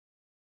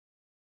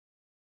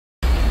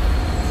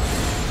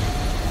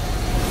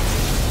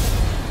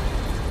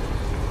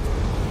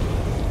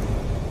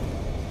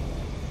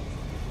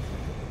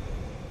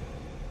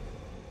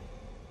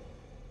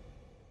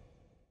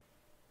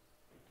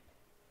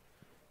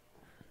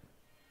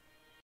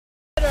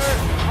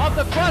off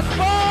the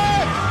crossbar.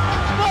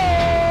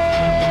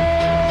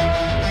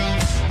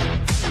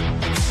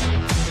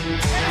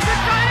 And it's a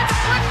giant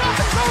deflection off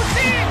the goal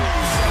team.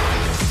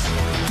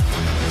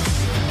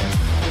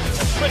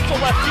 Switch to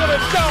left field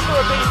and down for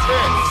a base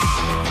hit.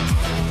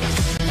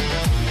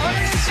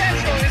 Hunterdon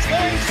Central is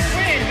going to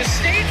win the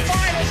state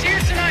finals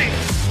here tonight.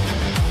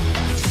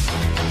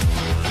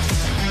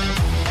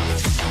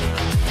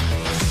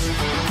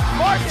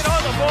 Mark it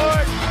on the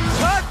board.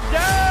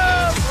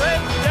 Touchdown,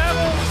 Red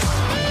Devils.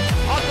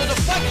 On the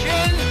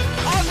deflection.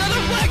 On the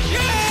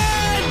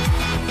deflection.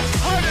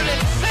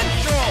 Hunterdon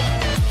Central.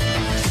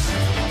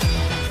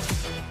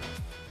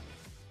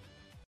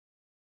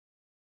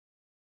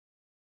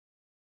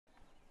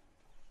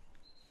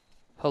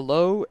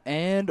 Hello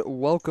and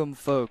welcome,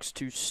 folks,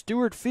 to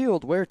Stewart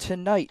Field, where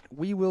tonight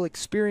we will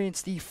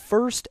experience the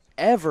first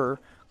ever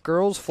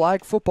girls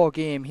flag football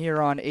game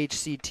here on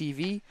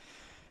HCTV.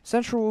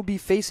 Central will be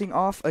facing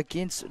off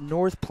against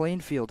North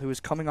Plainfield, who is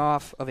coming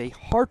off of a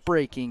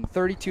heartbreaking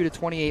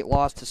 32-28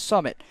 loss to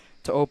Summit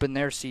to open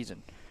their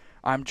season.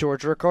 I'm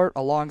George Rickart,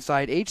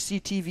 alongside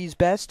HCTV's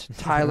best,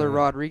 Tyler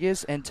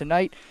Rodriguez, and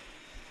tonight,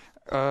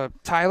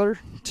 Tyler,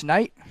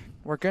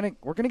 we're gonna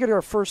get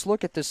our first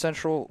look at this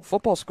Central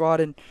football squad,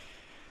 and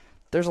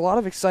there's a lot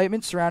of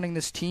excitement surrounding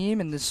this team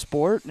and this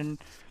sport. And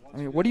I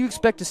mean, what do you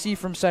expect to see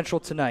from Central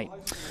tonight?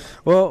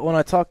 Well, when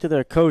I talked to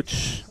their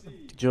coach,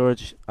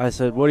 George, I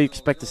said, "What do you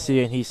expect to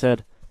see?" And he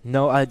said,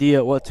 "No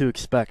idea what to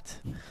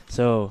expect."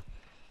 So,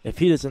 if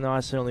he doesn't know,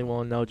 I certainly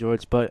won't know,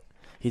 George. But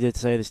he did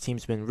say this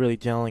team's been really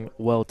gelling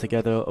well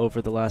together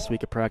over the last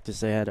week of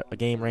practice. They had a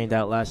game rained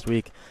out last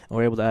week, and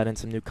were able to add in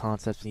some new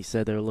concepts. And he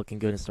said they were looking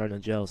good and starting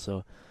to gel.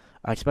 So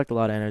I expect a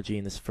lot of energy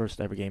in this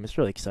first ever game. It's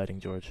really exciting,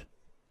 George.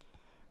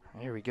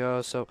 Here we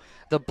go. So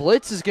the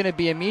blitz is going to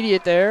be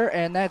immediate there,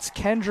 and that's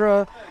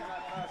Kendra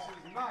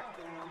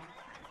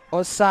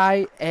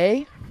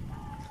Osai.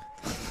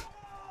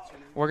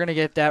 We're going to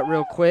get that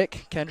real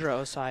quick. Kendra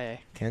Osai.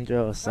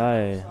 Kendra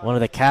Osai, one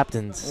of the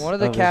captains. One of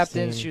the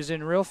captains. She was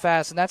in real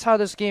fast, and that's how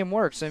this game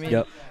works. I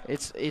mean,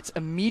 it's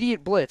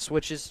immediate blitz,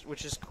 which is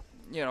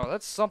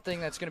that's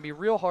something that's going to be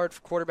real hard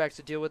for quarterbacks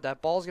to deal with.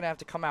 That ball's going to have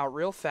to come out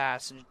real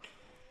fast and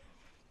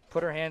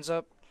put her hands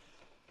up.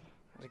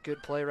 A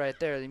good play right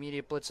there. The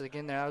immediate blitz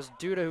again there. That was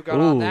Duda who got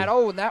on that.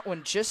 Oh, and that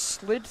one just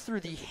slid through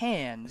the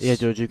hands. Yeah,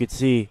 George, you could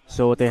see.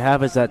 So what they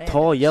have is that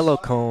tall yellow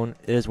cone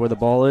is where the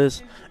ball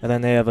is, and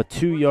then they have a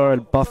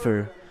 2-yard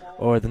buffer,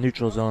 or the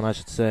neutral zone, I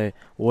should say,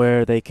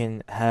 where they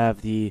can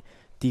have the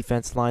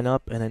defense line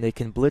up, and then they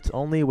can blitz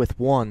only with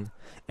one.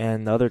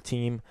 And the other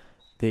team,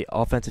 the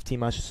offensive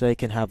team, I should say,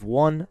 can have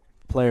one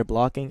player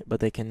blocking, but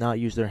they cannot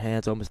use their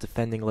hands, almost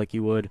defending like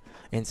you would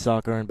in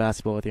soccer and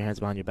basketball with your hands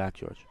behind your back,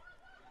 George.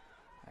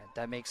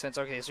 That makes sense.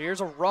 Okay, so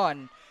here's a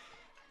run.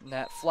 And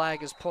that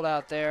flag is pulled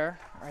out there,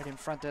 right in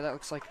front there. That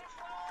looks like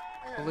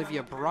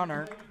Olivia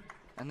Brunner.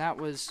 And that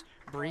was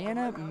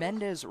Brianna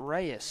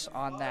Mendez-Reyes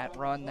on that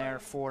run there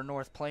for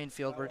North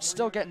Plainfield. We're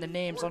still getting the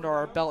names under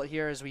our belt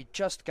here as we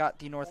just got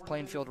the North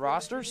Plainfield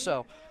roster,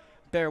 so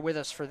bear with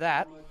us for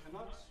that.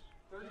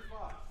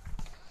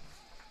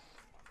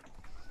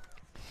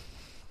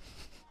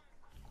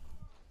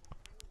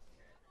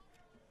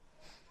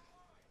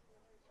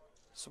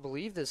 So I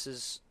believe this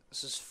is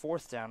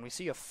fourth down. We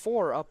see a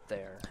 4 up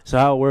there. So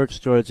how it works,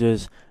 George,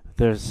 is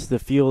the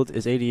field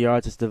is 80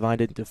 yards. It's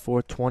divided into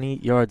 4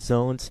 20-yard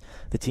zones.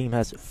 The team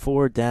has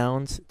 4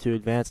 downs to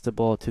advance the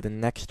ball to the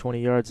next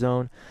 20-yard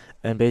zone,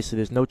 and basically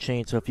there's no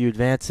change. So if you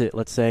advance it,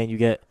 let's say, and you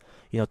get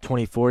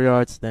 24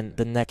 yards, then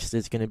the next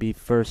is going to be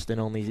first and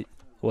only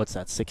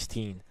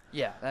 16.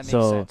 Yeah, that makes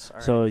sense.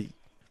 So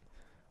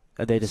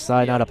they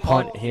decide not to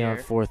punt here on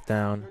fourth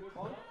down.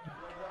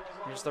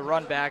 Here's the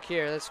run back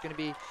here. That's going to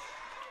be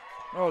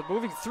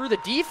moving through the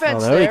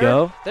defense there. We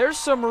go. There's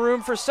some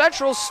room for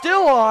Central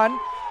still on.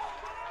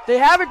 They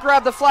haven't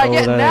grabbed the flag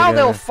yet. Now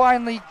they'll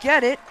finally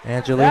get it.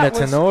 Angelina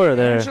Tenor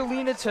there.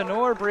 Angelina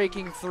Tenor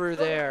breaking through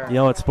there. You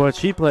know what sport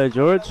she played,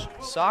 George?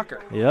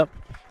 Soccer. Yep.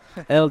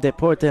 El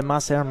deporte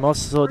más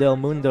hermoso del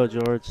mundo,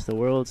 George. The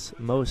world's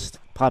most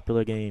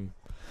popular game.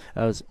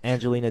 That was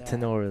Angelina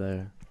Tenor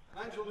there.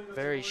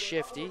 Very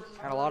shifty.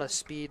 Had a lot of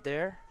speed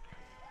there.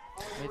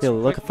 Yeah,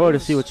 looking forward to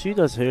see what she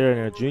does here in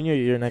her junior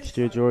year next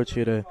year, George.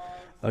 She had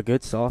a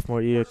good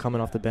sophomore year coming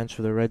off the bench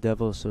for the Red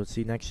Devils, so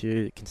see next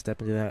year you can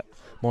step into that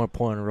more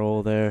important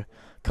role there.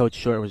 Coach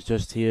Short was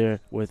just here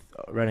with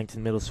Reddington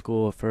Middle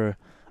School for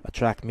a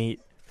track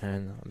meet,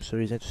 and I'm sure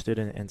he's interested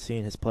in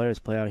seeing his players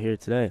play out here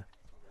today.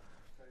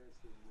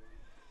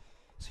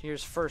 So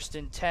here's 1st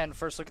and 10.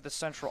 First look at the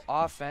Central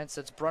offense.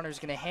 That's Brunner's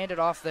going to hand it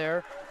off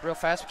there real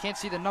fast. We can't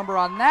see the number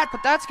on that,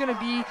 but that's going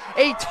to be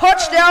a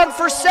touchdown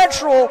for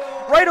Central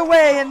right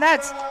away, and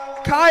that's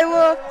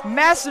Kyla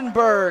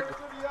Massenberg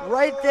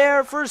right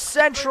there for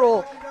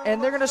Central.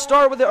 And they're going to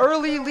start with the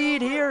early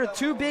lead here.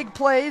 2 big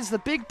plays, the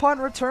big punt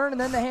return, and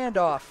then the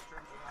handoff.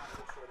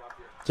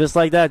 Just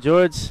like that,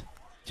 George.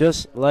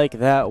 Just like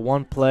that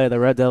one play, the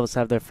Red Devils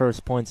have their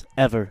first points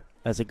ever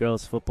as a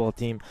girls football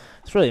team.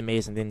 It's really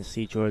amazing thing to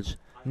see, George.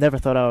 Never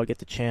thought I would get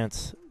the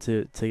chance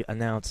to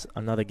announce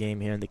another game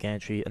here in the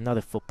gantry,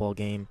 another football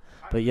game.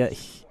 But yet,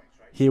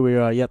 here we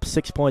are. Yep,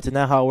 6 points. And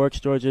now how it works,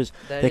 George, is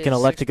they can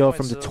elect to go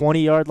from the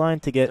 20-yard line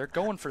to get. They're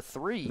going for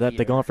 3. They're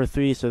going for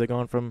 3, so they're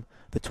going from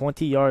the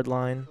 20-yard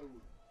line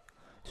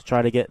to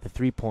try to get the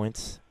 3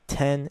 points.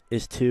 10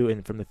 is 2,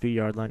 and from the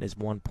 3-yard line is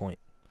 1 point.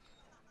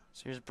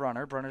 So here's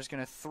Brunner. Brunner's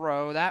going to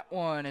throw. That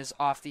one is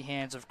off the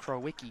hands of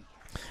Krowicki.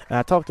 And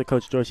I talked to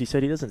Coach Joyce. He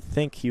said he doesn't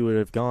think he would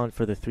have gone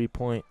for the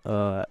 3-point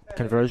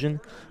conversion,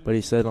 but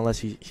he said unless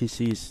he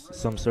sees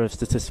some sort of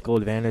statistical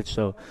advantage.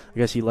 So I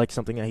guess he liked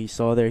something that he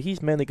saw there.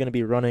 He's mainly going to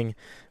be running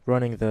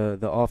the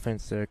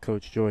offense there,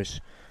 Coach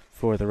Joyce,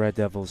 for the Red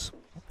Devils,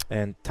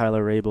 and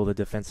Tyler Rabel, the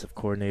defensive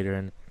coordinator.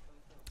 And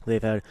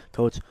they've had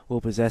Coach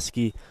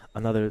Wolpazeski,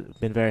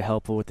 been very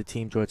helpful with the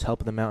team, George,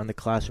 helping them out in the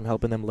classroom,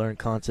 helping them learn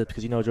concepts.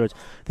 Because, George,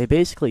 they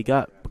basically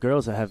got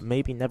girls that have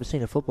maybe never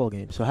seen a football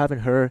game. So having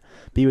her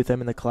be with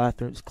them in the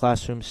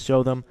classroom,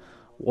 show them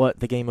what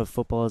the game of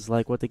football is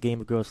like, what the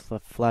game of girls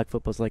flag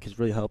football is like, has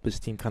really helped this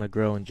team kind of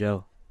grow and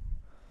gel.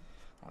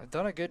 I've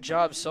done a good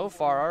job so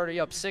far, already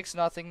up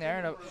 6-0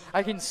 there. And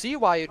I can see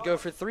why you'd go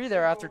for 3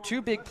 there after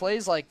 2 big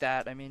plays like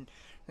that. I mean,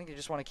 I think you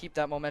just want to keep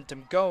that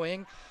momentum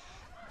going.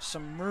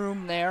 Some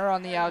room there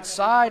on the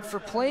outside for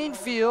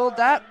Plainfield.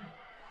 That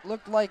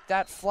looked like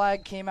that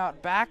flag came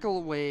out back a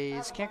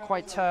ways. Can't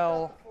quite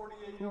tell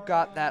who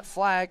got that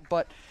flag,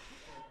 but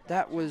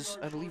that was,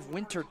 I believe,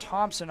 Winter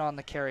Thompson on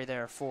the carry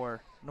there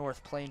for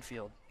North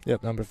Plainfield.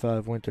 Yep, number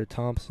 5, Winter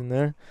Thompson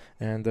there.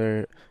 And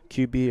their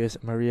QB is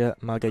Maria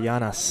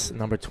Magallanes,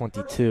 number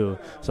 22.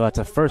 So that's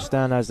a first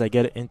down as they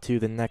get it into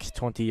the next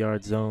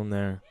 20-yard zone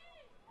there.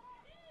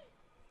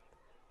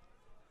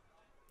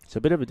 It's a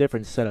bit of a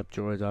different setup,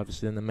 George,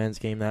 obviously, in the men's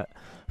game. That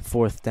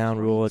 4th down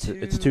rule, it's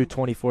 2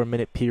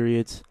 24-minute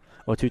periods,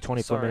 or 2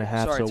 24-minute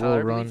halves, so Tyler,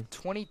 we'll run.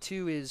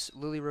 22 is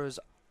Lily Rose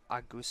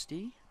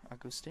Augustine?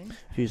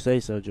 If you say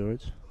so,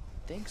 George.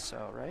 I think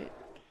so, right?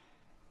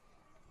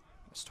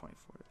 It's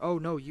 24. Oh,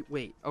 no,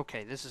 wait.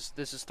 Okay, this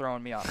is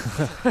throwing me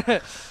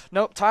off.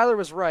 Nope, Tyler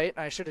was right.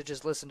 I should have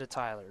just listened to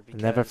Tyler.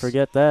 Never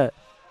forget that.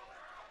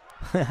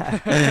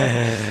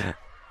 It's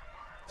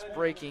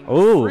breaking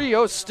free.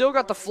 Oh, still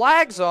got the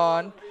flags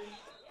on.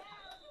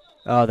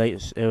 Oh, they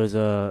got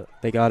her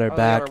back. They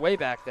got her way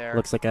back there.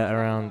 Looks like at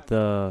around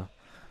the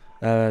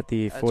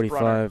 45,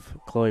 Brunner.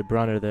 Chloe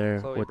Brunner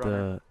there with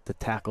Brunner. the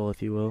tackle,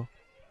 if you will.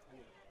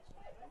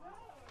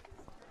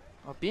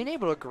 Well, being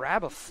able to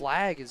grab a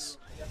flag is,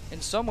 in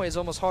some ways,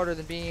 almost harder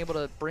than being able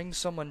to bring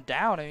someone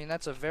down. I mean,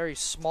 that's a very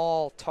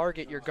small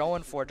target you're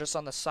going for, just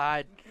on the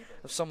side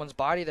of someone's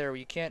body there, where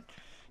you can't,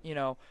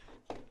 you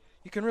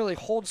can really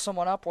hold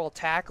someone up while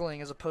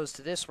tackling, as opposed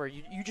to this, where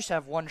you just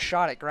have one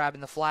shot at grabbing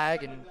the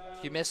flag, and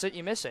if you miss it,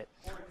 you miss it.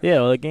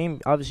 Yeah, well, the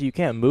game, obviously, you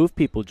can't move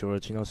people,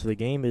 George, so the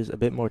game is a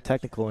bit more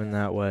technical in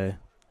that way.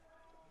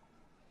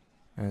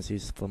 And I see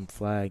some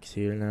flags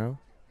here now.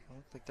 It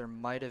looked like there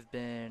might have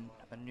been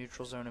a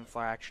neutral zone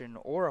infraction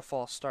or a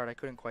false start. I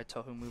couldn't quite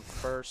tell who moved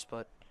first,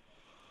 but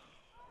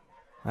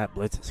that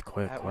blitz is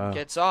quick. That wow. one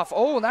gets off.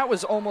 Oh, and that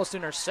was almost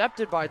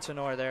intercepted by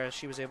Tenor there, as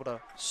she was able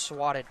to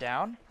swat it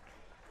down.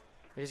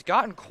 It's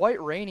gotten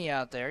quite rainy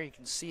out there. You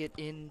can see it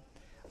in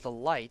the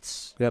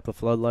lights. Yep, the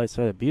floodlights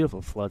are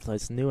beautiful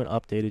floodlights. New and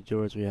updated,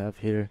 George, we have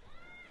here.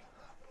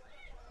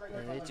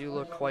 And they do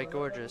look quite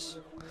gorgeous.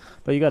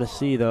 But you got to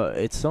see, though,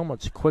 it's so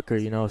much quicker,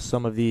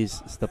 some of the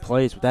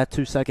plays. With that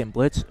 2-second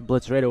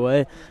blitz right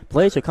away,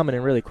 plays are coming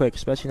in really quick,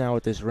 especially now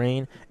with this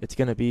rain. It's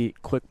going to be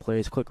quick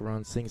plays, quick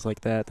runs, things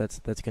like that. That's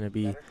going to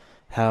be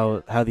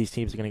how these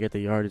teams are going to get the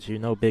yardage.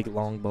 No big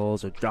long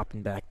balls or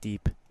dropping back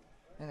deep.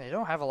 And they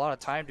don't have a lot of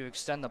time to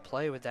extend the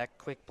play with that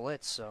quick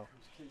blitz, so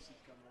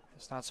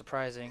it's not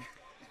surprising.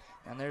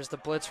 And there's the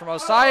blitz from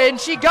Osai, and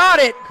she got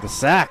it! The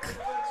sack.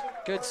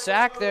 Good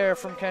sack there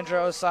from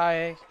Kendra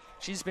Osai.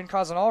 She's been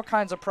causing all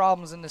kinds of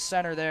problems in the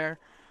center there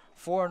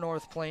for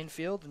North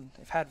Plainfield, and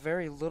they've had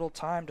very little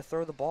time to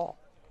throw the ball.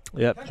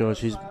 Yep,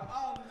 George,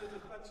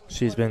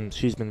 she's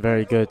been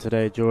very good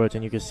today, George,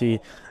 and you can see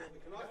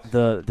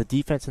the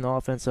defense and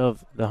offense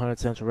of the Hunterdon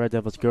Central Red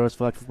Devils girls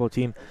flag football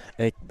team,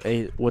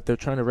 what they're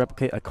trying to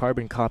replicate, a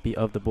carbon copy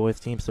of the boys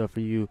team. So for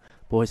you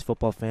boys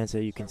football fans,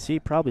 that you can see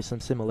probably some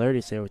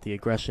similarities there with the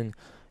aggression,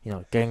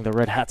 getting the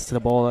red hats to the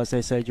ball, as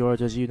they say,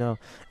 George, as you know,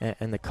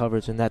 and the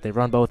coverage and that. They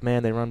run both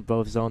man, they run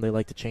both zone. They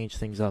like to change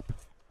things up.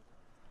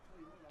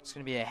 It's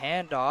going to be a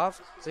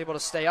handoff. He's able to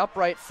stay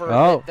upright for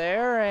a bit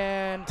there,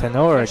 and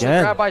Tenor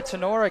again. Grabbed by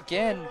Tenor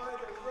again.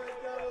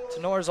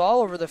 Tenor's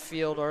all over the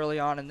field early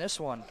on in this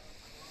one.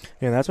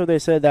 Yeah, that's what they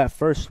said that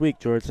first week,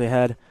 George. They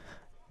had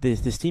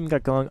this team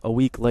got going a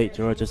week late,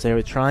 George, as they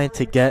were trying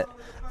to get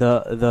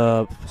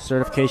the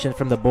certification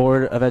from the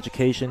Board of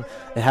Education.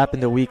 It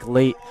happened a week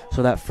late.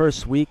 So that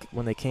first week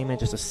when they came in,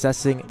 just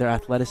assessing their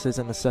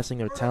athleticism, assessing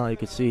their talent, you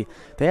could see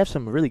they have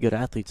some really good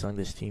athletes on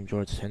this team,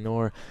 George.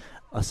 Tenor,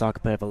 a soccer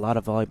player, have a lot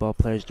of volleyball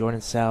players,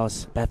 Jordan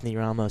Saus, Bethany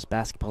Ramos,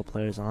 basketball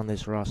players on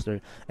this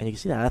roster. And you can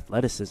see that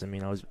athleticism,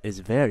 is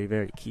very,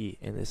 very key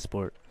in this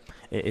sport.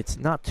 It's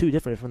not too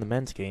different from the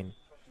men's game,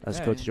 as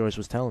Coach George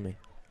was telling me.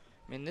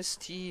 I mean, this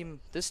team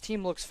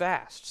looks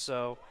fast,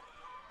 so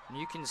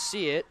you can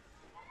see it.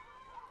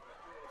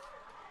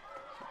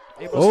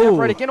 Able to step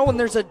right again. Oh, and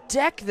there's a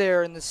deck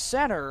there in the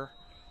center.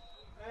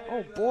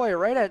 Oh, boy,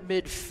 right at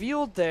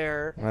midfield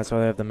there. That's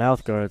why they have the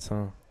mouth guards,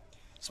 huh?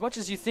 As much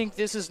as you think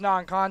this is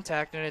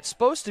non-contact, and it's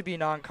supposed to be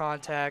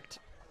non-contact,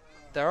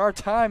 there are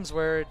times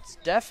where it's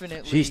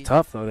definitely... She's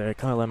tough, though, there.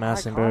 Kyla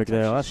Massenberg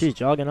there. Oh, she's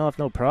jogging off,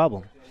 no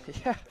problem.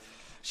 Yeah,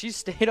 she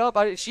stayed up.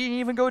 She didn't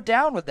even go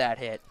down with that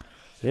hit.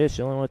 Yeah,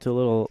 she only went to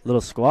a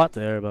little squat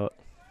there, but...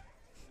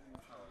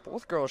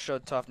 Both girls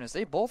showed toughness.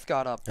 They both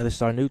got up. And this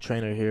is our new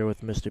trainer here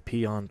with Mr.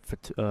 P on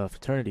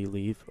paternity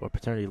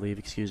leave,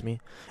 excuse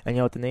me. And you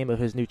know what the name of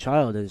his new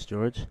child is,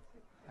 George?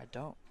 I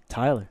don't.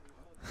 Tyler.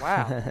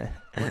 Wow.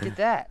 Look at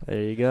that.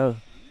 There you go.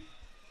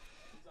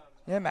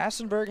 Yeah,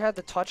 Massenberg had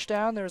the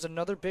touchdown. There was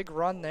another big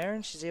run there,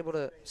 and she's able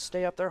to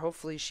stay up there.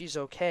 Hopefully she's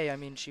okay. I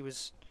mean, she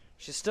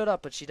stood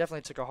up, but she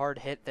definitely took a hard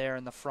hit there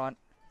in the front.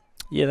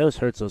 Yeah, those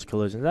hurts, those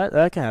collisions.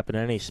 That can happen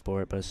in any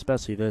sport, but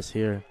especially this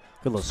here.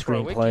 Good little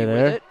screenplay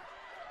there.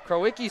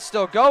 Krowicki's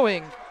still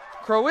going.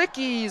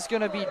 Krowicki's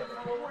going to be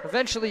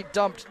eventually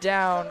dumped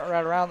down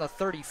right around the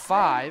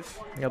 35.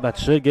 Yeah, that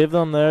should give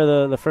them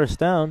there the first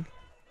down.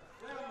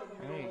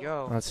 There you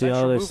go. Let's see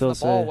how they still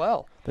say.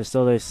 Well. They're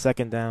still a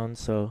second down,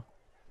 so.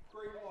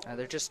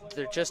 They're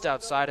just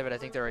outside of it. I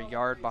think they're a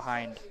yard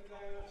behind.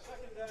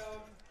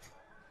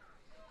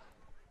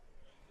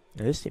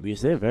 Yeah, this team,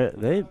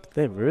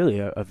 they really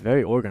are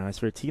very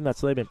organized for a team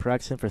that's only been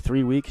practicing for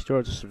 3 weeks.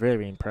 George, is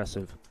very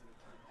impressive.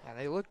 Yeah,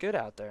 they look good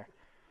out there.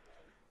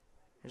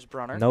 Here's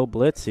Brunner. No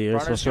blitz here,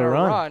 so she'll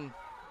run.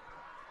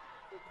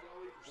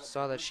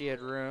 Saw that she had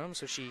room,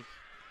 so she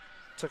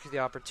took the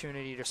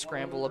opportunity to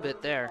scramble a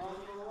bit there.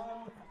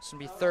 It's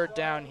going to be third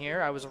down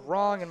here. I was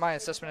wrong in my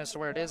assessment as to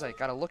where it is. I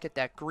got to look at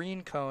that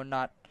green cone,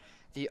 not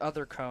the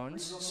other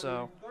cones.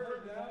 So.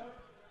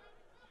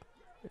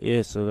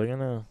 Yeah, so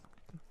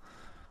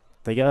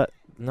they got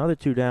another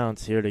 2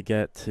 downs here to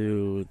get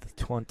to the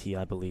 20,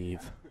 I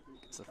believe.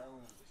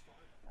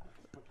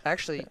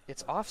 Actually,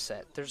 it's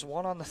offset. There's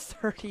one on the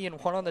 30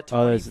 and one on the 25.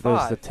 Oh,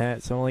 there's the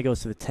 10. So it only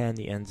goes to the 10,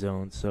 the end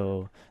zone.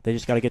 So they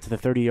just got to get to the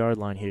 30-yard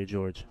line here,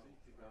 George.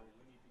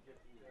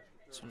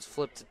 This one's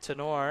flipped to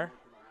Tenor.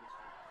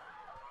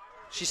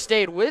 She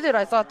stayed with it.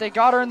 I thought they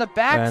got her in the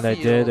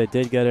backfield. And they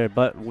did get her,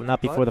 but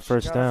not before the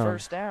first down.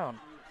 First down.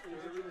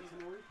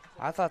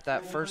 I thought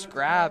that first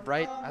grab,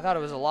 right? I thought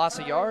it was a loss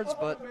of yards,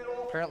 but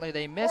apparently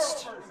they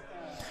missed.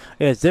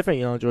 Yeah, it's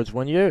different, George.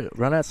 When you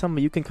run at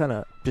somebody, you can kind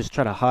of just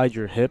try to hide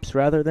your hips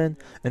rather than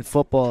in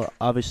football.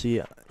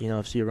 Obviously,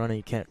 if you're running,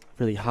 you can't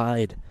really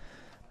hide.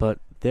 But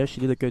there,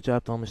 she did a good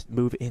job to almost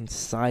move in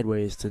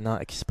sideways to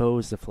not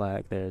expose the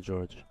flag there,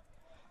 George.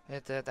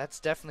 That's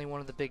definitely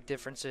one of the big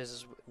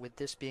differences with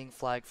this being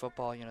flag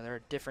football. There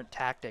are different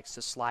tactics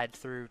to slide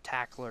through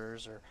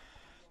tacklers or,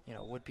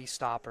 would-be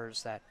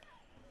stoppers that,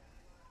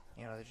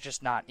 they're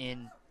just not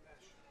in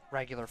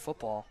regular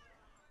football.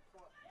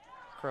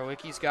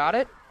 Krowicki's got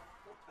it.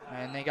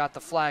 And they got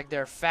the flag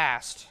there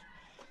fast.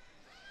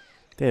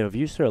 They've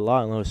used her a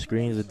lot on those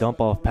screens to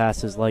dump off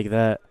passes like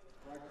that.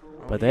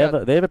 But they have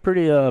a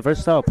pretty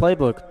versatile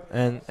playbook,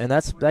 and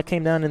that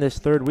came down in this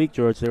third week,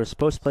 George. They were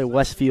supposed to play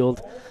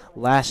Westfield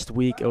last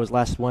week. It was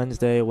last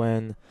Wednesday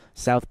when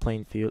North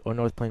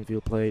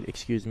Plainfield played,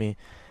 excuse me,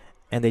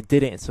 and they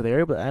didn't. So they were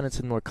able to add in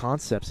some more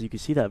concepts. You can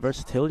see that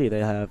versatility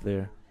they have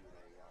there.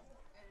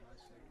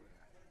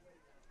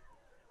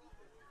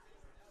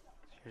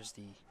 Here's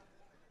the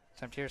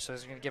attempt here, so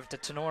he's going to give it to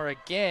Tenor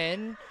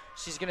again.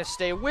 She's going to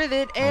stay with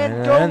it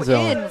and go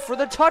in for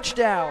the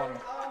touchdown.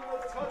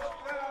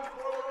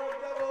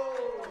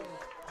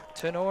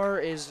 Tenor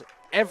is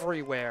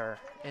everywhere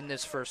in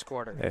this first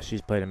quarter. Yeah,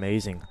 she's played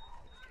amazing.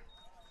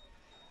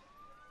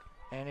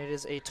 And it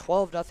is a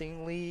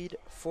 12-0 lead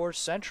for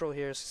Central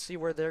here. So see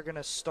where they're going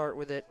to start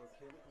with it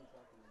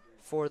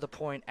for the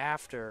point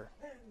after.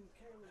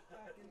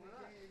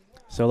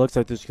 So it looks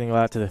like they're just going to go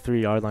out to the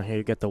 3-yard line here.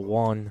 You get the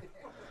 1.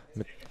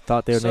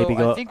 Thought they would maybe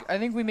go. I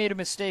think we made a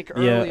mistake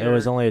earlier. Yeah, it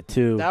was only a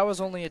 2. That was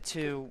only a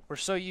 2. We're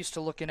so used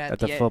to looking at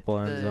the football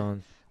end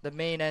zone. The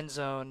main end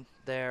zone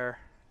there,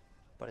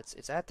 but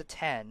it's at the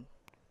 10.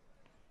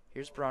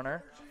 Here's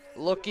Brunner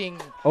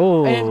looking.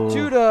 Oh. And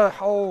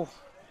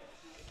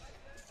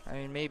I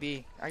mean,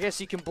 maybe. I guess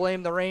you can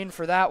blame the rain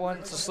for that one.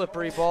 It's a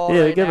slippery ball.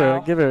 Yeah,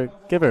 right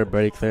give her a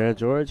break there,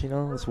 George.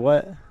 It's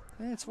wet.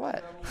 Yeah, it's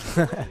wet.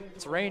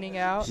 It's raining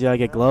out. You gotta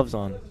get gloves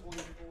on.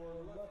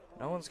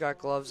 No one's got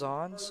gloves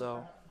on,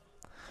 so.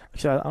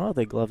 Actually, I don't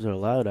think gloves are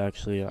allowed,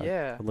 actually.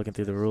 Yeah. I'm looking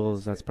through the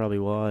rules. That's probably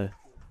why.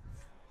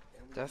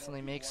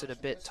 Definitely makes it a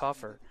bit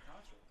tougher.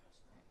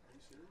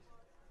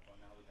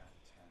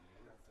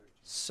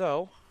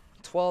 So,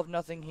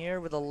 12-0 here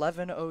with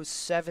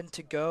 11:07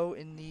 to go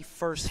in the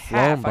first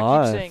half.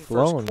 I keep saying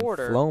first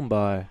quarter. Flown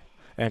by.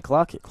 And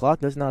clock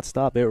does not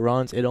stop. It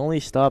runs. It only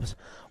stops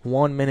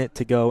 1 minute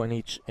to go in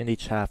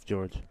each half,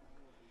 George.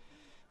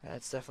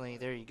 That's definitely,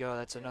 there you go.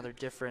 That's another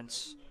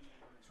difference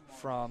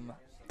from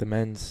the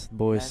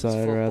boys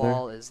side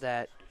football rather. Is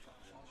that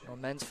Well,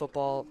 men's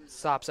football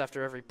stops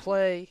after every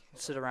play,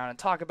 sit around and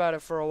talk about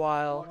it for a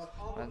while.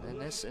 And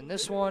in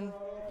this one,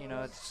 you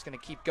know, it's just going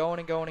to keep going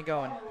and going and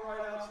going.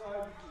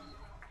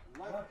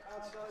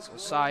 So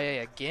Saye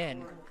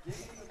again,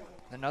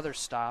 another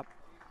stop.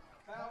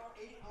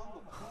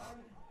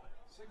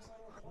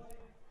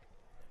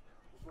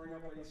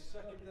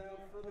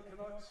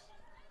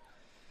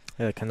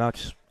 Yeah, the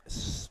Canucks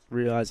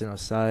realizing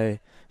Osai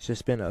has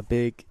just been a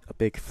big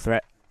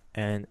threat,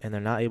 and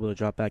they're not able to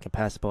drop back and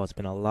pass the ball. It's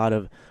been a lot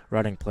of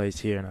running plays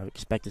here, and I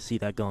expect to see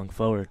that going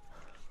forward.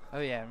 Oh,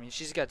 yeah. I mean,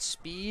 she's got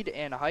speed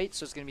and height,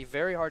 so it's going to be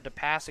very hard to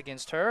pass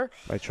against her.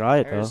 I try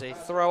it, There's though. a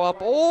throw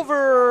up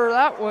over.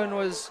 That one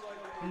was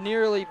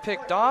nearly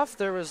picked off.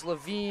 There was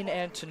Levine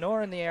and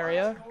Tenor in the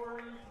area.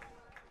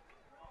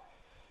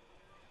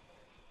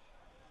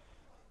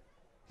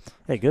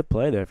 Hey, good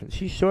play there.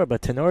 She's short,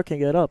 but Tenor can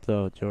get up,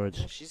 though,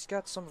 George. She's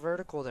got some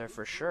vertical there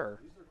for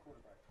sure.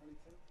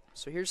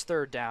 So here's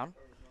third down.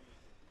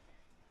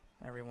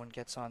 Everyone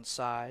gets on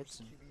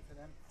sides.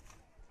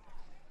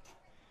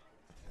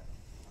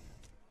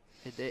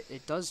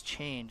 It does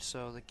change,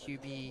 so the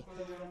QB,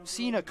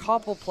 seen a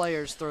couple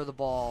players throw the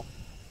ball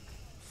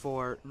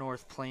for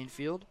North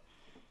Plainfield.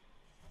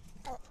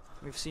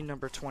 We've seen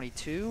number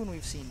 22, and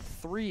we've seen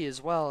 3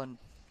 as well, and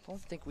I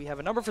don't think we have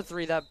a number for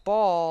 3. That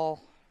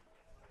ball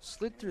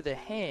slid through the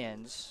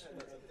hands.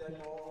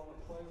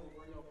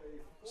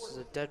 This is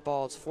a dead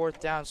ball. It's fourth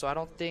down, so I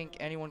don't think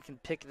anyone can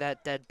pick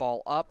that dead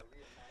ball up.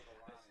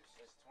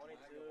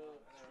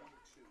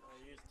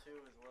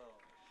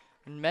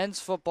 In men's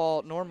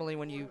football, normally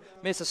when you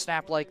miss a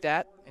snap like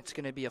that, it's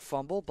going to be a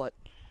fumble, but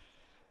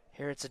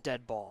here it's a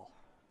dead ball.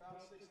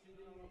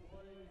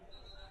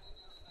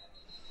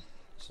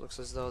 So it looks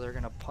as though they're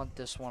going to punt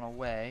this one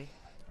away.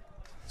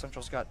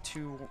 Central's got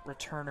 2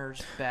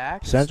 returners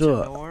back.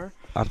 Central,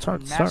 I'm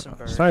starting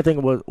to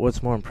think of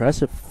what's more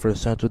impressive for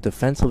Central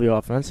defensively or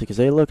offensively, because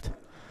they looked,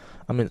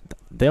 I mean,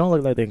 they don't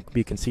look like they can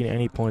be conceding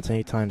any points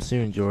anytime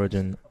soon, George.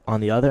 And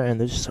on the other end,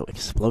 they're just so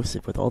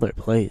explosive with all their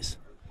plays.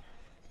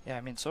 Yeah,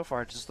 I mean, so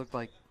far it just looked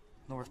like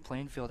North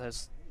Plainfield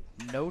has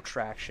no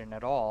traction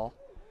at all.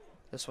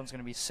 This one's going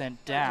to be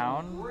sent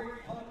down.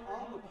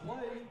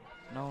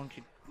 No one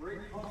could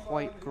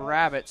quite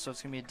grab it, so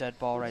it's going to be a dead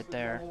ball right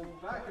there.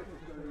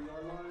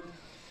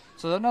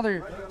 So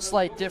another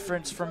slight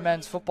difference from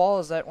men's football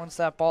is that once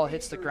that ball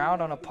hits the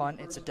ground on a punt,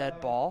 it's a dead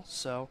ball.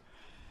 So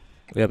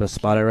yeah, but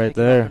spot it right pick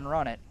it there up and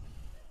run it.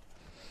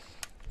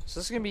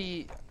 So this is going to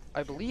be,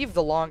 I believe,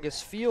 the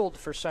longest field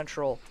for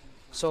Central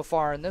so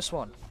far in this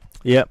one.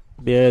 Yep,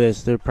 yeah, it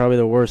is. They're probably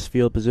the worst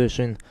field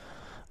position.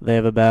 They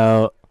have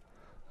about,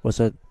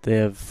 they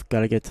have got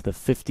to get to the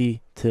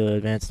 50 to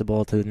advance the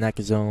ball to the neck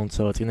zone,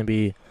 so it's going to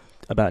be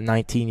about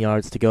 19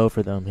 yards to go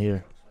for them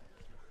here.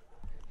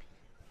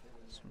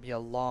 It's going to be a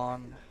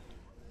long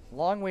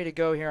way to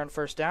go here on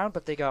first down,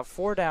 but they got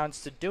 4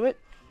 downs to do it.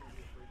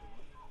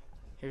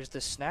 Here's the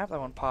snap.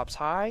 That one pops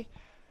high.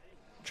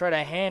 Try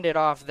to hand it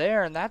off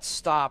there, and that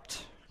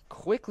stopped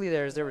quickly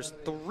there. There was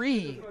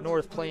 3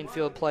 North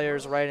Plainfield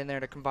players right in there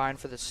to combine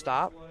for the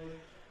stop.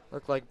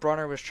 Looked like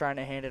Brunner was trying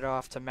to hand it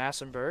off to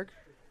Massenberg.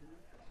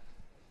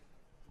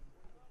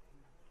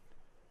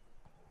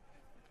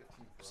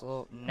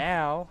 So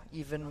now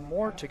even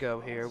more to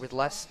go here with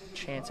less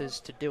chances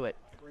to do it.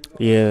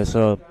 Yeah,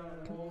 so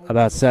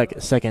about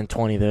second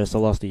 20 there, so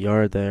lost a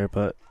yard there,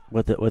 but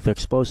with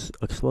the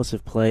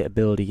explosive play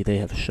ability they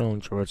have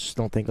shown, George, just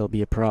don't think it'll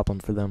be a problem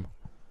for them.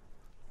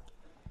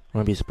 I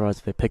wouldn't be surprised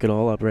if they pick it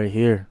all up right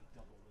here.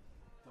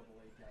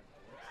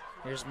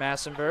 Here's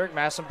Massenberg.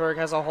 Massenberg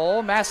has a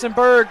hole.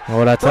 Massenberg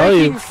What'd I tell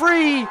breaking you?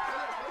 free.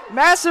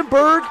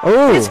 Massenberg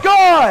Oh. is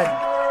gone.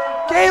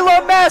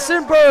 Kayla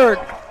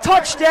Massenberg,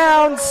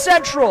 touchdown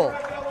Central.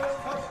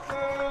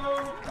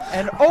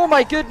 And oh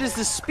my goodness,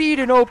 the speed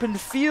in open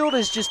field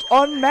is just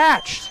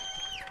unmatched.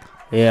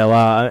 Yeah,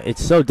 wow,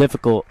 it's so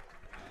difficult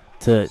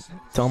to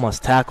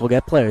almost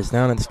get players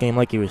down in this game,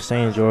 like you were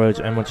saying, George.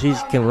 And when she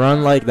can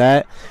run like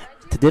that,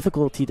 the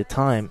difficulty to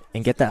time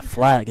and get that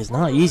flag is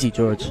not easy,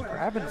 George.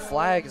 Grabbing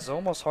flag is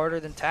almost harder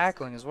than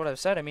tackling, is what I've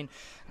said. I mean,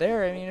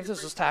 if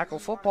this was tackle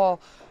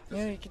football,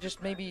 you could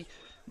just maybe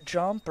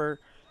jump or,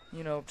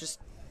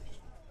 just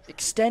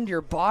extend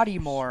your body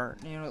more.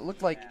 It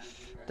looked like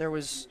there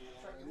was,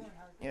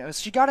 as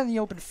she got in the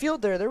open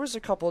field there was a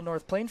couple of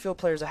North Plainfield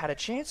players that had a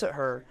chance at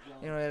her,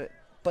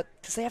 but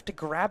because they have to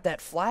grab that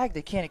flag,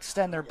 they can't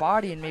extend their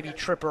body and maybe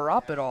trip her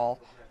up at all.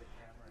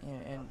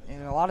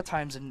 And a lot of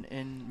times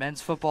in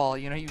men's football,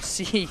 you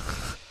see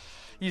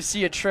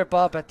a trip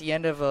up at the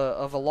end of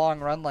a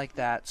long run like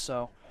that.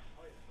 So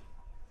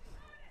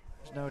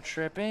there's no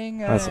tripping.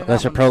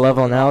 That's your pro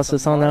level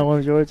analysis on that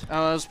one, George.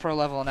 Oh, that was pro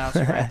level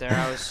analysis right there.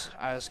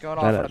 I was going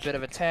off on a bit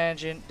of a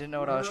tangent. Didn't know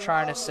what I was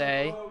trying to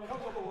say.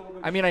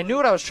 I mean, I knew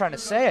what I was trying to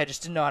say. I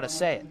just didn't know how to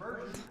say it.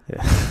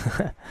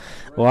 Yeah.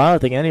 Well, I don't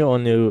think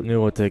anyone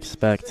knew what to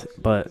expect,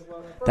 but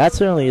that's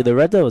certainly, the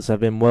Red Devils have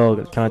been well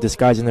kind of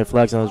disguising their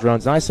flags on those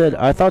runs. And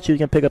I thought she was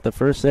going to pick up the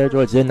first there,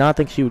 George. Did not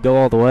think she would go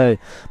all the way.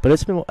 But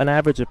it's been an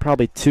average of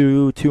probably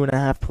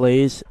 2.5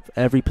 plays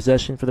every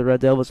possession for the Red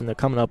Devils, and they're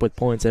coming up with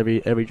points every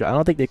drive. I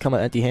don't think they come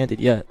out empty-handed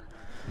yet.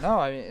 No,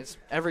 I mean, it's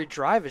every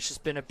drive. It's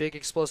just been a big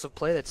explosive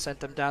play that sent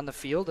them down the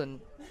field,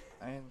 and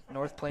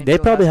North Plainfield.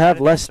 They probably hasn't had have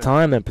an less answer.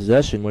 time in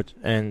possession,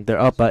 and they're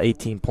up by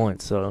 18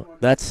 points. So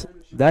that's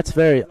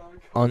very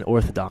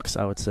unorthodox,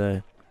 I would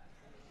say.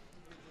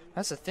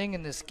 That's the thing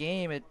in this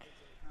game. It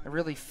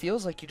really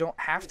feels like you don't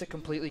have to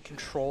completely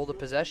control the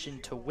possession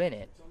to win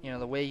it.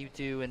 The way you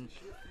do in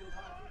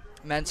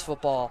men's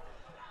football.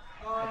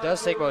 It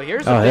does take,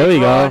 here's a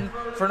big run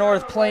for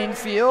North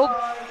Plainfield.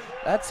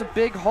 That's a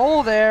big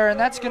hole there, and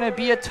that's going to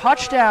be a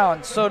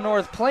touchdown. So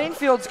North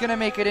Plainfield's going to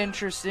make it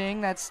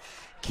interesting. That's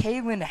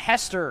Kaylin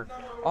Hester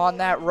on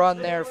that run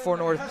there for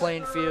North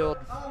Plainfield.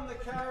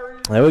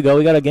 There we go.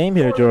 We got a game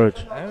here, George.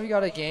 And we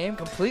got a game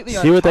completely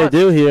See what they untouched.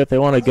 do here, if they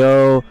want to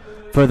go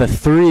for the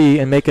 3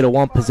 and make it a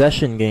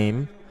 1-possession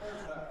game,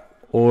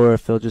 or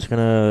if they're just going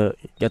to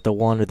get the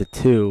 1 or the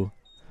 2.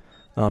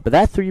 But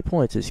that 3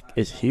 points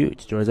is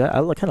huge, George. I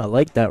kind of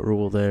like that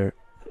rule there.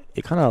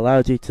 It kind of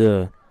allows you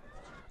to,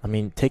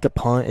 take a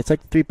punt. It's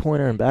like the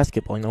 3-pointer in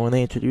basketball. When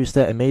they introduced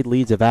that, it made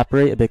leads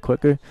evaporate a bit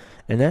quicker,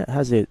 and that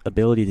has the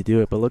ability to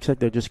do it. But it looks like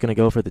they're just going to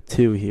go for the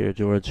 2 here,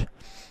 George.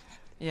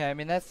 Yeah,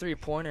 that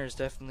 3-pointer is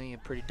definitely a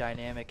pretty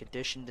dynamic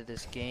addition to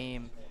this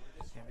game.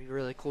 It'd be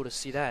really cool to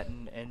see that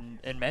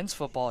in men's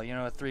football, a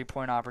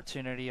 3-point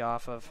opportunity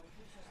off of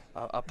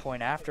a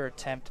point after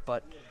attempt.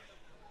 But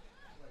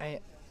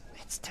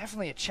it's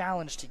definitely a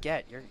challenge to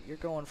get. You're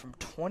going from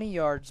 20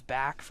 yards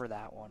back for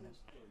that one.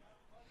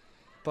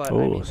 But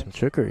some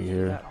trickery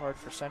here. That hard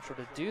for Central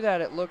to do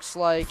that. It looks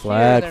like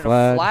flag. A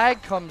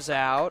flag comes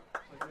out.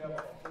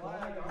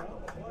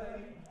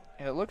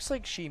 It looks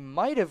like she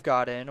might have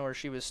got in, or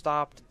she was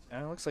stopped.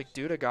 And it looks like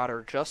Duda got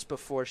her just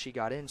before she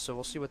got in. So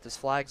we'll see what this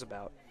flag's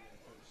about.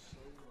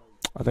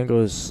 I think it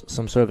was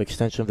some sort of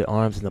extension of the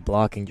arms in the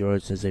blocking,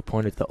 George, as they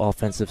pointed to the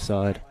offensive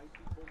side.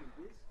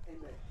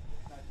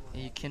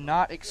 You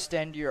cannot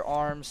extend your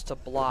arms to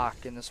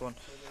block in this one.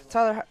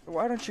 Tyler,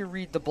 why don't you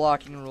read the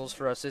blocking rules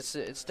for us?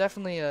 It's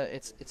definitely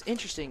it's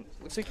interesting.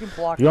 Looks like you can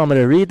block. You want me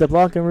to read the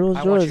blocking rules,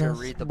 George? I want you to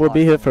read the We'll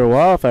be here for a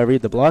while if I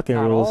read the blocking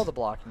Not rules. all the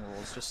blocking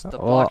rules, just the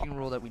blocking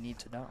rule that we need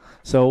to know.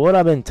 So what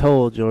I've been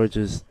told, George,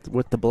 is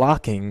with the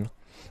blocking,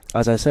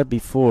 as I said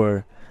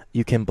before,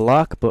 you can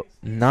block, but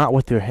not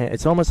with your hand.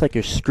 It's almost like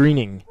you're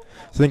screening.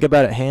 So think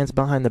about it, hands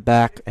behind the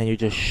back, and you're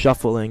just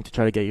shuffling to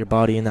try to get your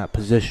body in that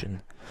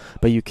position.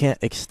 But you can't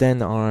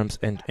extend the arms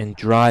and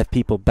drive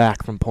people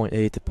back from point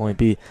A to point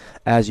B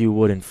as you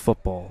would in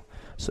football.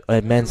 So,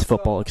 men's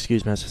football,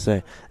 excuse me, I should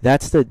say.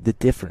 That's the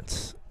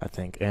difference, I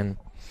think. And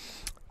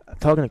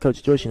talking to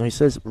Coach Joyce, he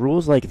says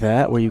rules like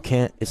that where you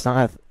can't, it's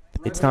not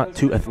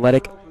too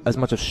athletic, as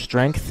much of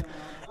strength.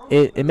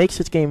 It makes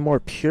this game more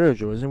pure,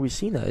 George, and we've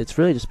seen that. It's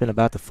really just been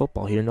about the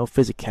football here. No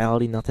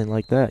physicality, nothing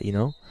like that,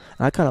 And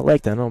I kind of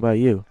like that. I don't know about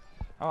you.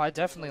 Oh, I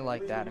definitely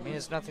like that.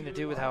 It's nothing to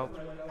do with how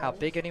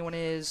big anyone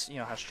is,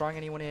 how strong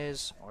anyone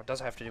is. Or it does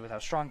have to do with how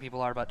strong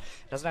people are, but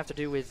it doesn't have to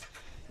do with,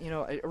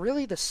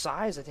 really the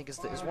size, I think, is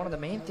one of the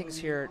main things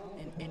here.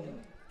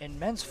 In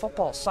men's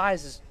football,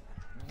 size is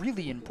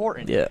really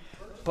important. Yeah.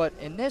 But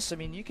in this,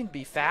 you can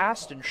be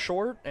fast and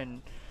short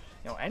and,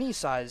 any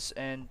size.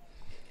 And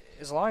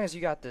as long as you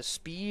got the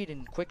speed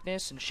and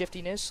quickness and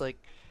shiftiness,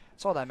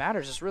 that's all that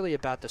matters. It's really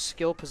about the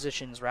skill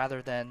positions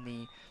rather than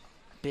the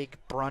big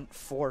brunt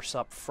force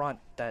up front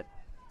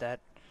that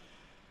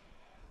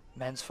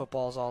men's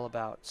football is all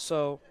about.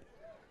 So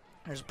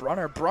there's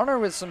Brunner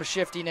with some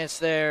shiftiness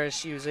there.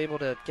 She was able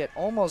to get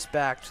almost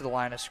back to the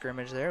line of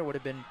scrimmage there. It would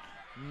have been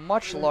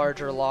much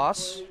larger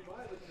loss.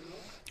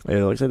 Yeah,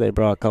 it looks like they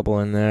brought a couple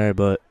in there,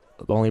 but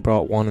only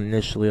brought one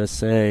initially. Let's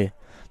say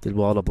did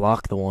well to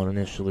block the one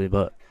initially,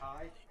 but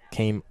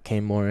came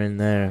more in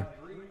there.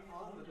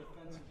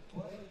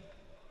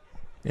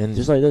 And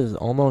just like this,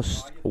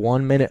 almost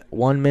 1 minute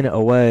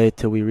away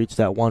till we reach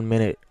that 1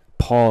 minute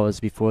pause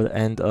before the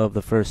end of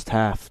the first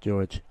half,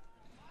 George.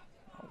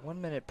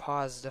 1 minute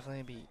pause is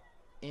definitely be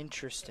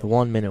interesting. The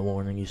 1 minute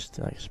warning, I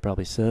should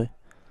probably say.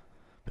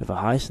 Bit of a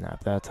high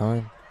snap that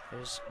time.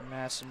 There's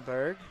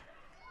Massenberg.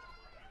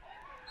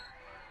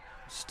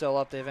 Still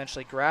up. They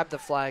eventually grabbed the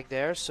flag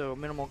there, so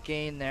minimal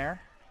gain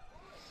there.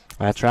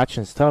 That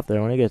traction's tough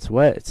there. When it gets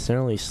wet, it's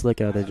certainly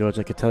slick out there, George.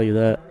 I can tell you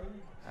that.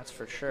 That's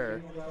for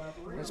sure.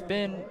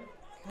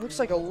 Looks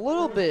like a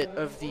little bit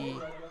of the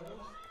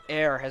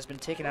air has been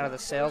taken out of the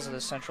sails of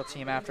the Central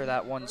team after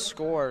that one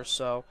score,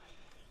 so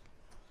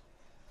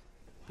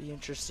be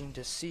interesting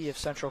to see if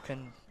Central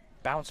can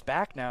bounce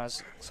back now.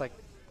 It looks like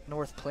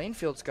North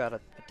Plainfield's got a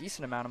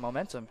decent amount of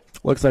momentum.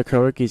 Looks like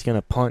Kariki's going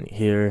to punt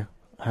here.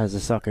 Has a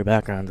soccer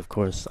background, of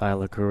course.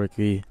 Isla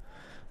Kariki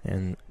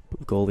and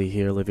goalie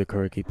here, Olivia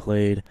Kariki,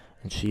 played,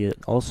 and she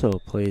also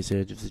plays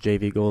here, just a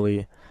JV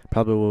goalie.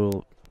 Probably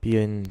will be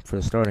in for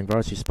the starting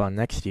varsity spot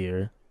next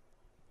year.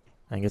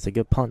 And gets a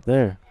good punt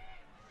there.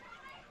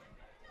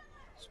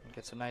 This one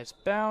gets a nice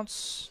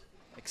bounce,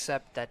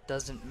 except that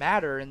doesn't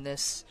matter in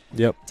this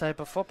type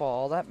of football.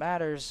 All that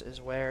matters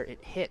is where it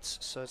hits.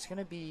 So it's going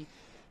to be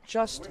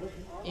just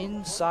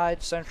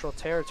inside Central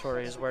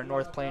territory is where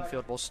North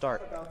Plainfield will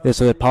start. Yeah,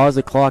 so they paused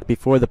the clock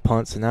before the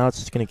punt, so now it's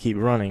just going to keep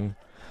running.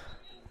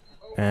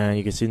 And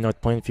you can see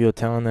North Plainfield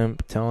telling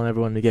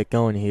everyone to get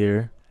going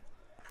here.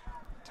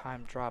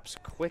 Time drops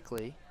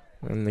quickly.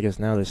 And I guess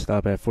now they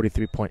stop at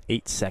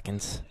 43.8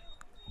 seconds.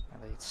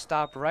 And they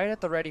stop right at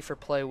the ready for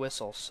play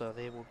whistle, so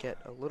they will get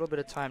a little bit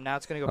of time. Now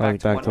it's going to go back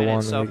to 1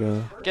 minute,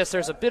 so I guess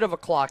there's a bit of a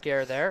clock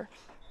error there.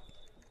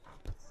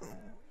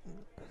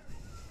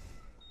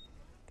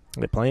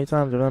 They have plenty of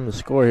time for them to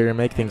score here and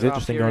make things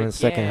interesting going in the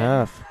second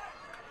half.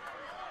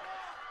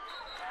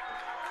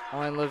 Oh,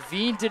 and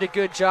Levine did a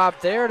good job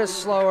there to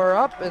slow her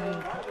up,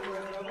 and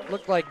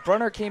looked like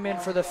Brunner came in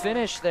for the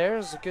finish there. It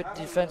was a good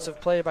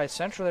defensive play by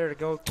Central there to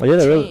go. Oh,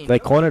 yeah, they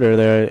cornered her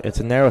there. It's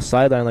a narrow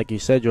sideline, like you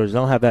said, George. They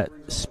don't have that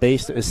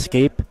space to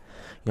escape,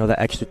 that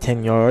extra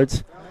 10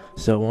 yards.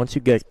 So once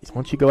you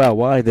go out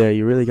wide there,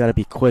 you really got to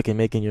be quick in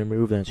making your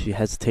move. And she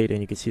hesitated, and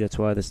you can see that's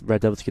why the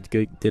Red Devils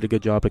did a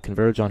good job to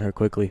converge on her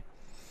quickly.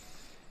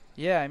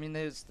 Yeah, I mean,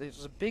 there's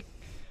a big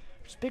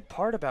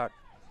part about.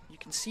 You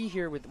can see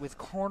here with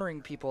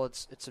cornering people,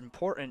 it's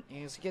important.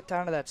 As you get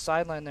down to that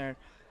sideline there,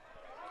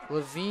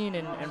 Levine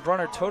and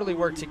Brunner totally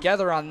worked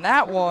together on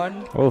that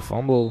one. Oh,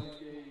 fumble.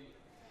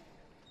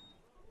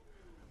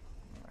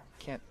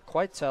 Can't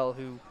quite tell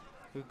who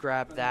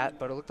grabbed that,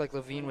 but it looked like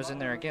Levine was in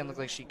there again. Looked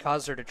like she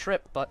caused her to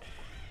trip, but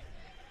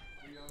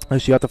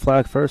she got the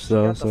flag first,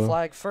 though. She got the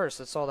flag first.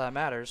 That's all that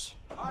matters.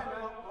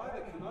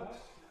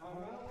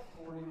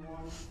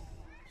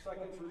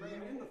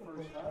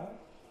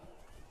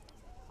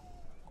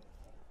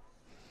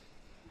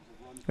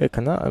 Yeah,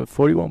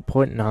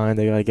 41.9.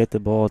 They gotta get the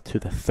ball to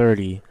the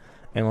 30,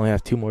 and only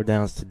have 2 more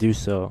downs to do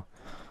so.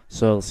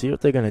 So let's see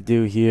what they're gonna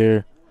do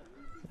here.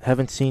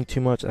 Haven't seen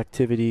too much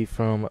activity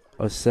from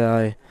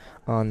Osai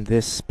on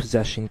this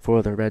possession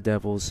for the Red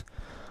Devils,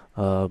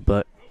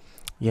 but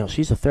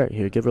she's a threat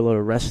here. Give her a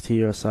little rest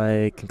here.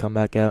 Osai can come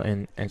back out,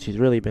 and she's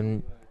really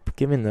been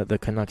giving the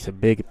Canucks a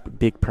big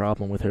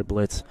problem with her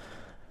blitz.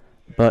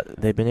 But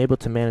they've been able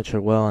to manage her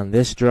well on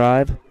this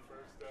drive.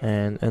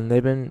 And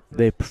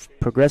they've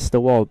progressed the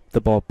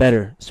ball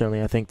better,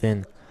 certainly I think,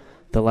 than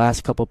the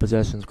last couple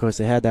possessions. Of course,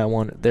 they had their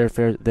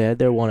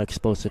one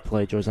explosive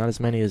play, George. Not as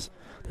many as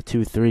the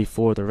 2, 3,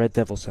 4 the Red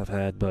Devils have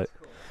had, but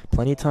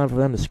plenty of time for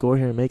them to score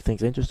here and make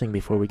things interesting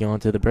before we go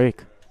into the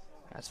break.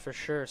 That's for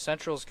sure.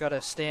 Central's got to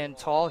stand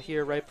tall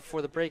here right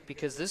before the break,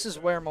 because this is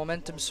where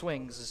momentum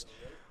swings. Is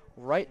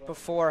right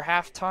before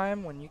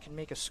halftime, when you can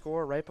make a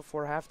score right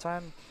before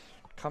halftime.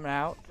 Coming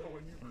out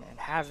and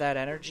have that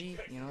energy,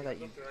 that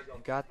you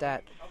got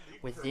that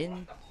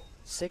within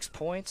 6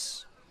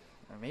 points,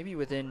 or maybe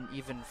within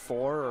even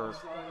 4, or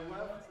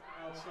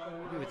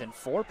maybe within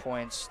 4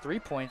 points, 3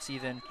 points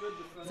even,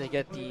 if they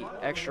get the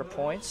extra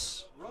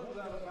points.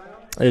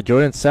 Yeah,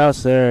 Jordan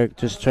South there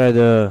just tried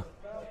to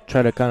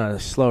kind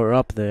of slow her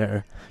up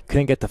there.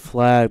 Couldn't get the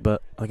flag,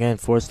 but again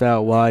forced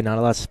out wide, not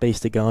a lot of space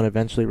to go, and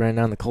eventually ran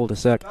down the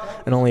cul-de-sac,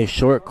 and only a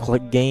short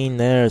gain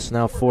there. So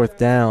now 4th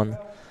down.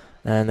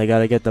 And they got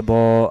to get the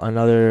ball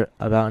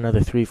about another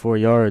 3-4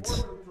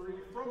 yards.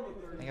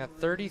 They got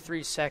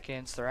 33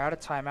 seconds. They're out of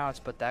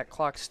timeouts, but that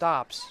clock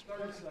stops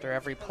after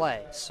every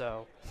play.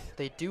 So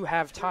they do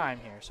have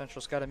time here.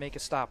 Central's got to make a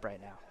stop right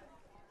now.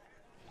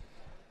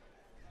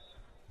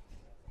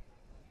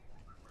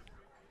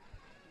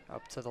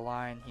 Up to the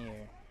line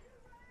here.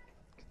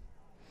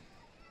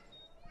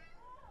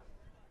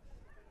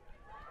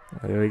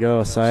 There we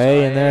go.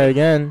 Sae in there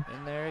again.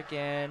 In there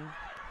again.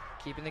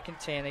 Keeping it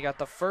contained. They got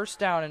the first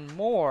down and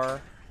more.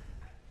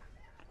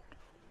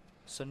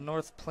 So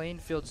North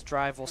Plainfield's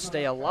drive will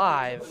stay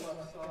alive.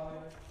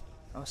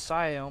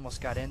 Osai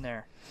almost got in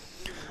there.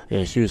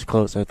 Yeah, she was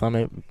close. I thought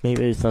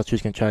maybe they thought she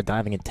was going to try a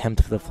diving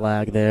attempt for the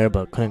flag there,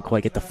 but couldn't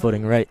quite get the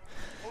footing right.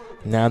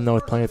 Now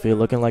North Plainfield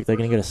looking like they're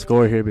going to get a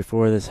score here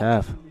before this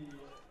half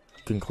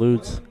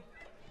concludes.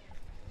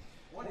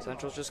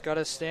 Central's just got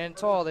to stand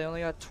tall. They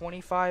only got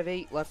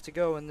 25-8 left to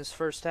go in this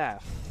first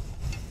half.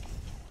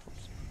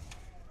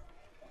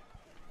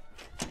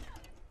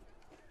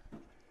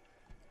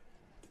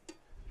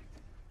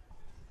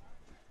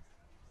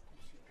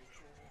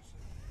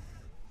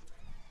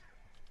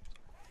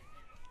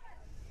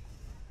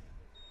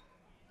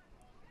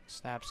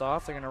 Snaps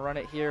off. They're going to run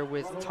it here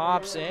with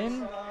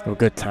Thompson. Oh,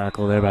 good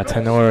tackle there by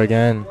Tenor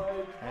again.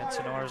 And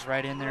Tenor's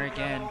right in there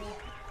again.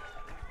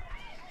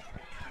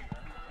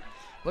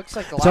 Looks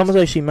like it's almost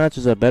like she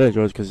matches up better,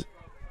 George, because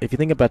if you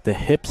think about the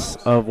hips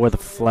of where the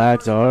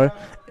flags are,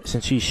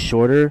 since she's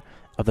shorter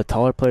of the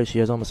taller players, she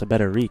has almost a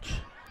better reach.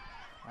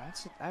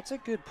 That's a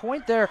good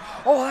point there.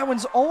 Oh, that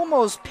one's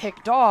almost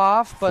picked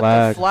off,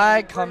 but the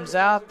flag comes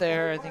out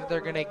there. I think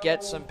they're going to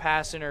get some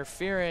pass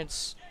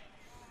interference.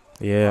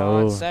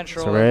 Yeah,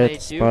 Central, it's a red. they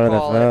do part of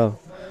call the foul.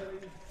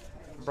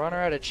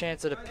 Brunner had a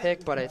chance at a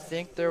pick, but I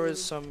think there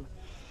was some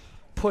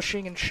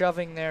pushing and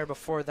shoving there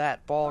before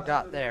that ball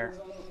got there.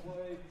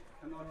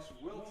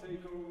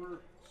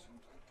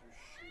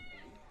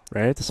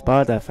 Right at the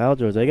spot that foul,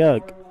 George. They got,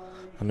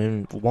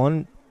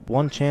 one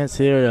one chance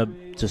here to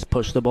just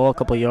push the ball a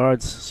couple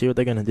yards, see what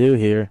they're going to do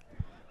here.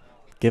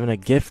 Given a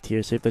gift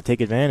here, see if they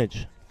take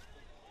advantage.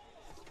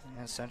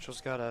 Yeah,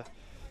 Central's got to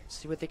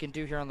see what they can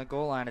do here on the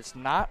goal line. It's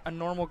not a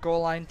normal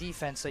goal line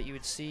defense that you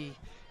would see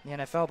in the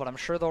NFL, but I'm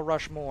sure they'll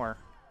rush more.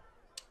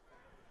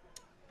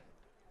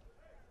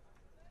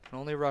 Can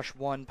only rush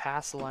one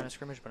past the line of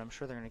scrimmage, but I'm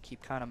sure they're going to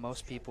keep kind of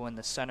most people in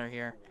the center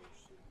here.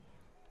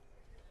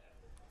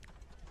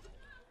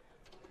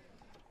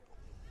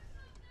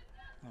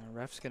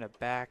 Ref's going to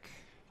back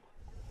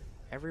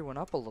everyone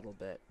up a little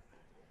bit.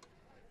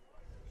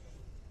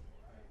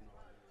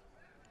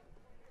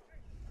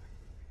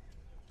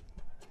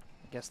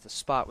 I guess the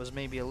spot was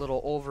maybe a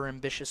little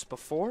over-ambitious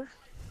before.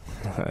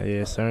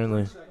 Yeah,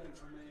 certainly.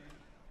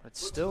 But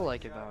still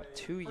like about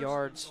 2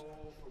 yards.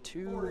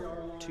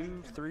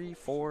 2, 3,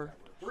 4.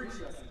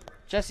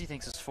 Jesse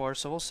thinks it's 4,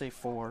 so we'll say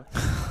 4.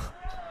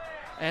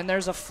 And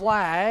there's a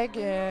flag,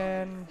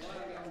 and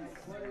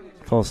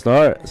False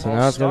start. So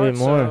now it's going to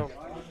be more.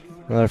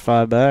 Another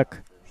 5 back.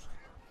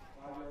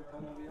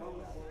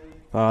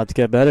 Odds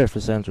get better for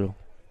Central.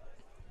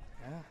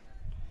 Yeah,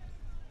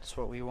 that's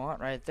what we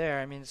want right there.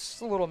 I mean, it's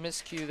a little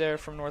miscue there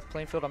from North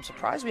Plainfield. I'm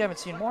surprised we haven't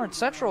seen more. In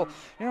Central,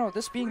 you know,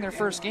 this being their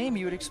first game,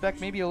 you would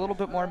expect maybe a little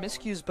bit more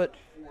miscues, but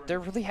there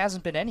really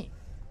hasn't been any.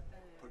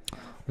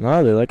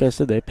 No, like I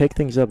said, they pick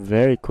things up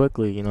very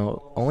quickly. You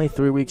know, only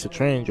 3 weeks of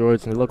training,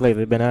 George, and they look like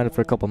they've been at it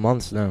for a couple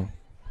months now.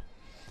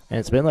 And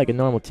it's been like a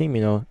normal team,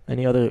 you know,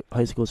 any other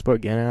high school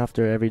sport getting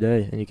after every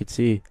day, and you could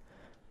see.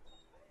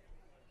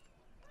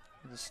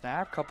 The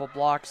snap, couple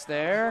blocks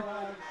there,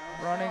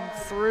 running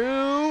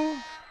through.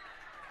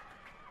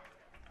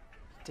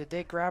 Did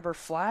they grab her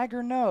flag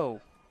or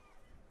no?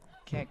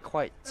 Can't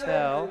quite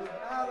tell.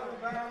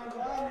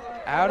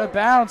 Out of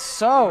bounds,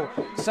 so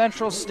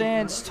Central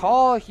stands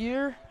tall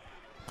here.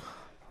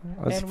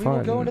 That's and we fun.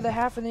 will go into the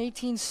half in the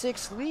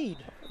 18-6 lead.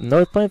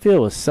 North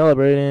Plainfield was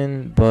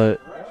celebrating,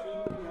 but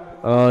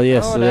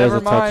yes, oh, so there's never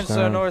a mind. touchdown.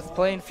 So North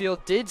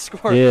Plainfield did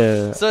score.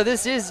 Yeah. So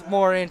this is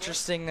more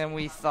interesting than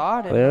we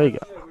thought. There we go.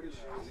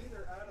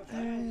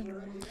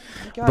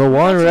 The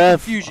one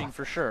ref, confusing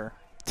for sure.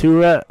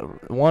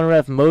 One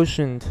ref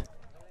motioned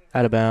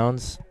out of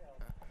bounds,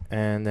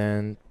 and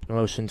then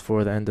motioned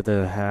for the end of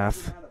the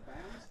half,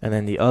 and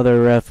then the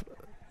other ref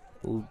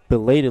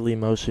belatedly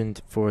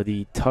motioned for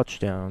the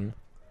touchdown.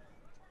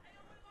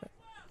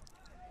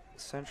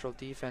 Central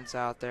defense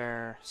out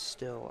there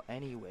still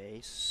anyway,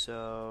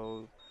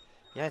 so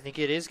yeah, I think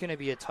it is going to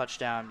be a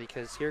touchdown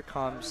because here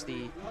comes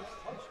the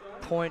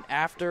point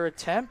after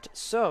attempt.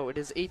 So it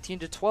is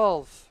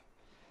 18-12.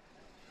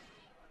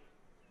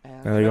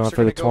 And they're going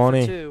for the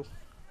 20. We'll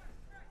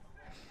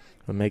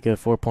make it a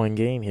 4-point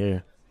game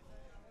here.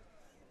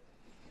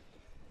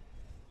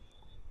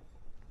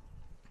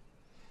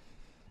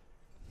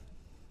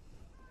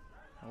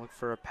 I'll look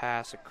for a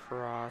pass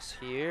across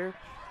here.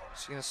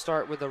 She's going to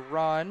start with a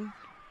run.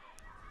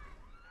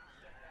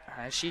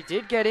 She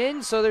did get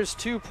in, so there's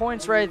 2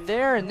 points right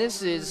there, and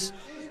this is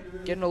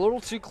getting a little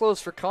too close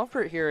for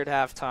comfort here at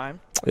halftime.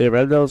 Yeah,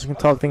 Red Devils can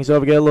talk things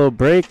over, get a little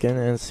break,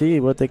 and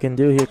see what they can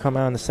do here come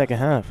out in the second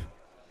half.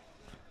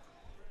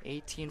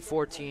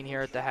 18-14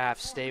 here at the half.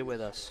 Stay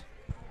with us.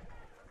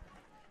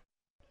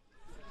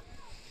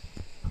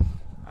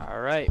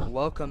 All right,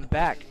 welcome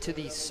back to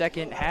the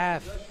second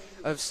half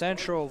of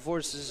Central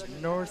versus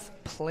North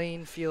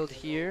Plainfield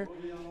here.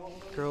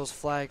 Girls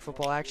flag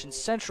football action.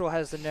 Central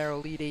has the narrow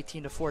lead,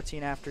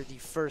 18-14 after the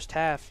first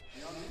half.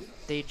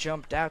 They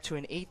jumped out to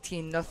an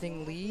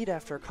 18-0 lead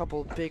after a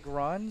couple of big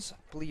runs. I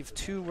believe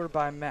 2 were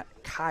by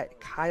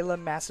Kyla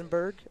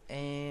Massenberg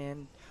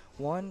and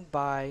 1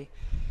 by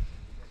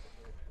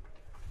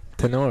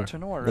Tenor.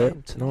 Tenor, Yeah,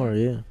 right? Tenor,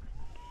 yeah.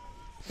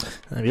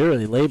 You're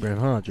really laboring,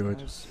 huh,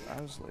 George?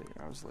 I was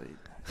late.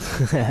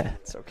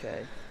 It's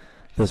okay.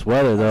 This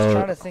weather, though. I was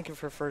trying to think of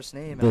her first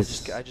name, and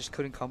I just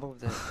couldn't come up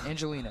with it.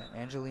 Angelina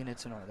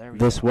Tenor. There we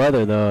go. This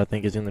weather, though, I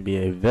think is going to be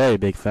a very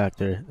big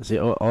factor. See,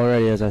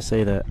 already as I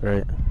say that,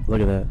 right?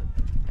 Look at that.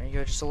 There you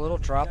go, just a little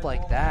drop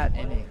like that,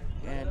 and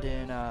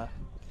in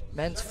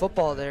men's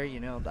football, there,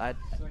 you know, I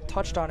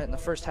touched on it in the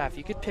first half.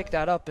 You could pick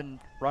that up and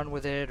run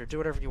with it or do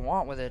whatever you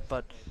want with it,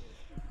 but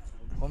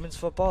women's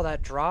football,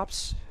 that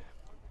drops,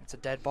 it's a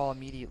dead ball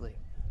immediately.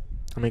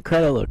 I mean,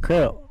 credit,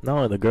 not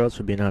only the girls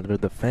for being out there,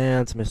 the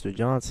fans, Mr.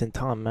 Johnson,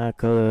 Tom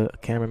Macca,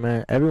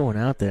 cameraman, everyone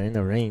out there in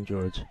the rain,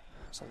 George.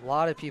 There's a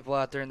lot of people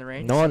out there in the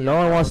rain. No one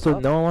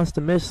wants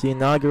to miss the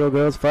inaugural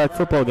girls flag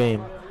football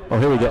game. Oh,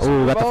 here we go.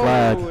 Oh, we got the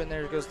flag. And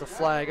there goes the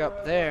flag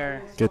up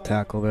there. Good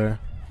tackle there.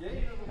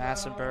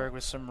 Massenberg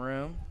with some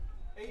room.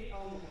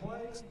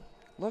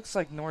 Looks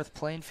like North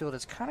Plainfield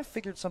has kind of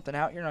figured something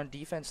out here on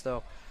defense,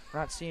 though. We're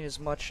not seeing as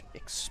much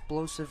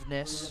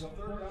explosiveness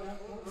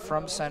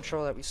from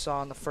Central that we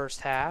saw in the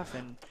first half.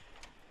 And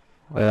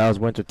well, that was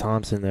Winter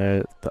Thompson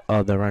there,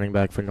 the running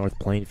back for North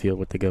Plainfield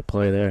with the good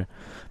play there.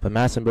 But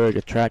Massenberg,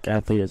 a track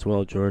athlete as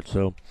well, George,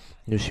 so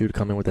knew she would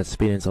come in with that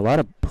speed. And it's a lot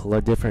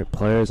of different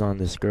players on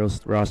this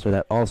girls roster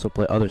that also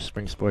play other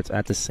spring sports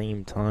at the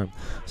same time.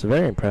 So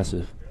very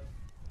impressive.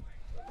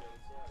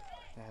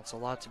 it's It's a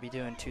lot to be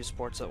doing 2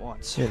 sports at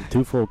once. And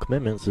 2 full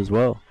commitments as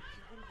well.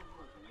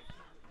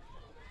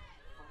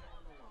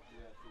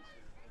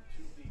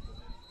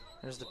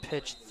 There's the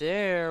pitch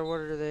there. What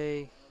are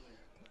they?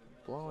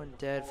 Blowing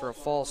dead for a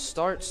false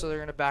start, so they're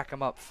going to back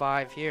them up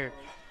 5 here.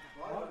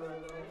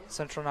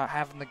 Central not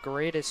having the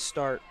greatest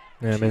start.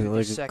 Yeah, maybe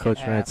look at Coach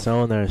half.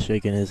 Ransone there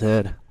shaking his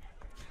head.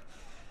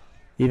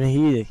 Even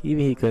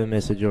he couldn't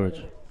miss it,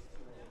 George.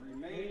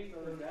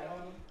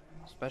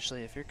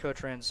 Especially if you're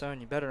Coach Ransone,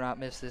 you better not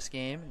miss this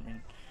game.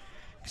 And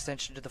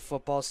extension to the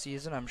football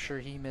season, I'm sure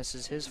he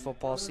misses his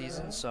football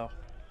season, so.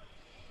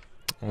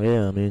 Well,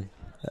 yeah, I mean,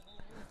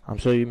 I'm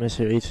sure you miss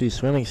your HC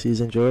swimming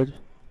season, George.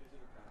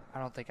 I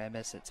don't think I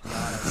miss it, to be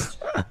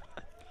honest.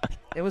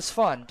 It was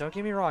fun. Don't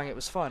get me wrong, it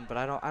was fun, but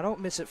I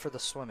don't miss it for the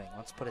swimming.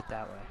 Let's put it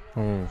that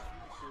way.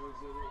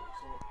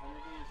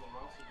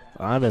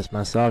 I miss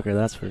my soccer,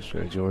 that's for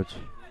sure, George.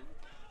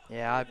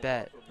 Yeah, I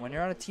bet. When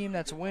you're on a team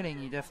that's winning,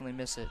 you definitely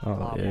miss it a Oh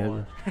lot yeah.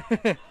 more.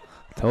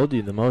 Told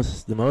you, the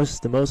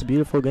most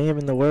beautiful game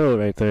in the world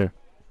right there.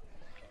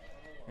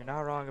 You're not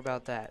wrong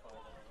about that.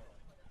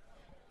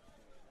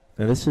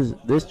 And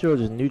this George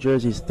is New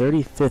Jersey's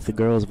 35th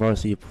girls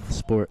varsity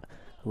sport,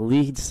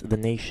 leads the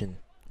nation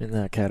in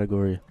that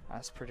category.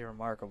 That's pretty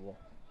remarkable.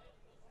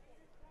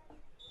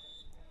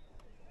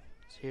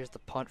 So here's the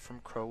punt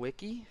from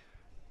Krowicki.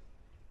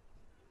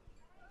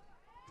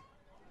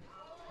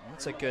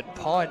 That's a good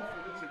punt.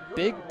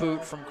 Big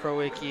boot from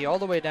Krowicki all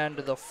the way down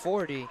to the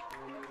 40.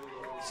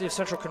 See if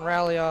Central can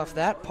rally off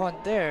that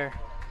punt there.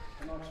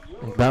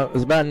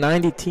 There's about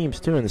 90 teams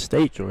too in the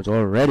state, George,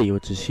 already,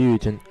 which is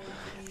huge. And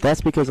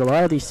that's because a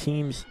lot of these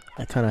teams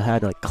I kind of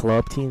had like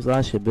club teams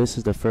last year. But this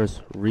is the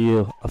first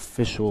real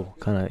official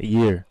kind of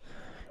year.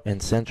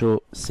 And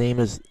Central, same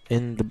as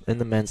in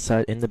the men's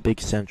side, in the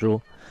Big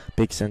Central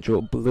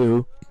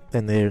Blue,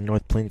 and they're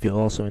North Plainfield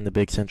also in the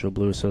Big Central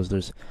Blue. So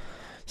there's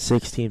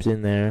 6 teams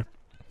in there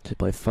to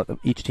play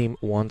each team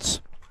once,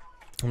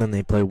 and then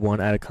they play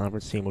one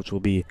out-of-conference team, which will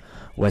be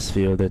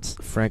Westfield. That's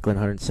Franklin,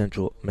 Hunterdon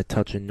Central,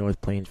 Metuchen,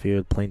 North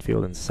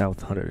Plainfield, and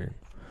South Hunterdon.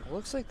 It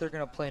looks like they're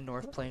going to play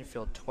North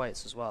Plainfield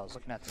twice as well. I was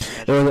looking at the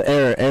schedule. There was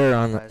error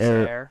on the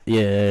error. Error?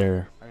 Yeah,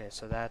 error. Okay,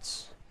 so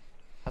that's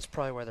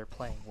probably where they're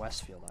playing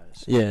Westfield, I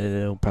assume. Yeah,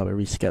 they'll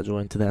probably reschedule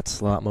into that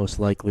slot most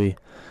likely,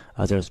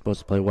 as they're supposed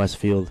to play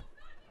Westfield.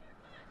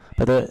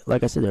 But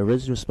like I said, they're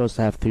originally supposed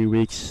to have 4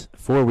 weeks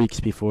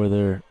before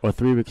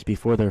 3 weeks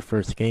before their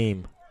first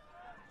game.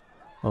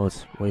 Oh,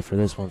 let's wait for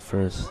this one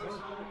first.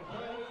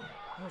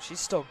 Oh, she's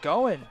still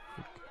going.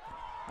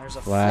 There's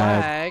a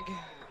flag.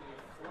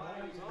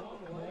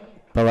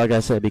 But like I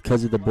said,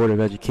 because of the Board of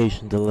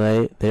Education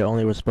delay, they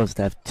only were supposed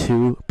to have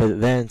 2.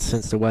 But then,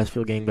 since the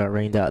Westfield game got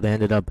rained out, they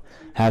ended up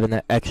having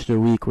that extra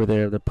week where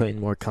they're putting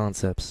more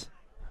concepts.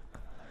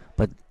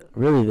 But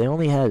really, they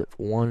only had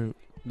one.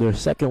 Their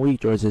second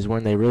week, George, is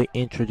when they really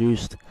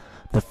introduced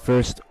the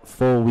first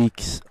full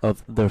weeks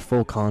of their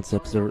full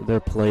concepts, their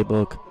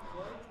playbook,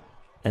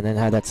 and then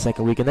had that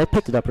second week, and they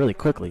picked it up really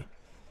quickly.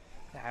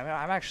 Yeah, I mean,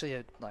 I'm actually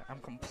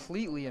I'm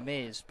completely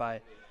amazed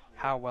by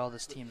how well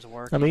this team's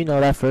working. I mean,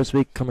 that first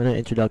week coming in,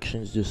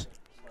 introductions, just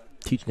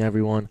teaching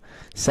everyone.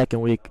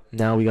 Second week,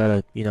 now we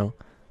gotta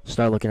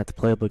start looking at the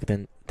playbook.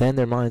 Then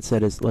their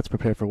mindset is let's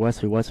prepare for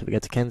Westfield. Westfield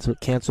gets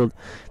canceled.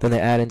 Then they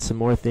add in some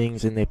more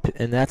things, and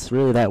that's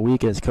really that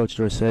week, as Coach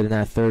George said, in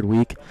that third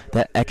week,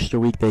 that extra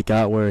week they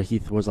got where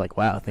he was like,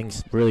 wow,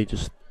 things really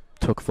just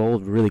took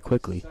fold really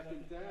quickly.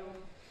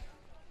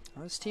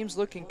 Well, this team's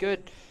looking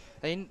good.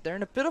 They're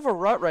in a bit of a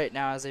rut right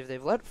now, as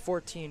they've let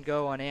 14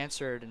 go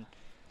unanswered, and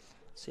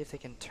see if they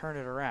can turn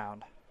it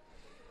around.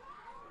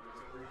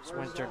 It's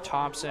Winter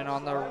Thompson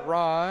on the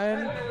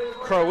run.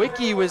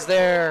 Krowicki was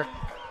there.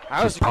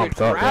 That was a good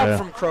grab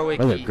from Krowicki.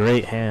 Those are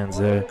great hands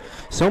there.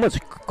 So much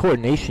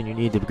coordination you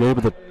need to be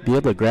able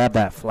to grab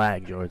that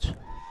flag, George. Yeah,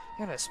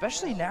 and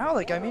especially now,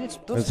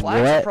 those flags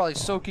wet. are probably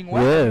soaking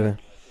wet. Yeah,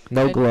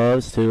 no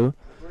gloves too.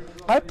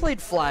 I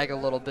played flag a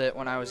little bit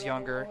when I was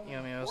younger.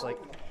 I was like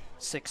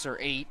 6 or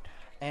 8,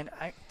 and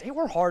they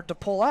were hard to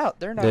pull out.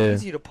 They're not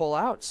easy to pull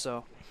out,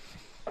 so.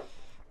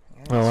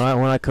 Well,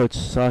 when I coached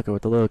soccer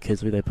with the little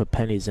kids, they put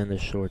pennies in the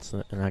shorts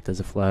and act as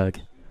a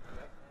flag.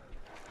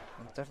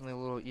 It's definitely a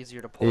little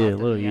easier to pull out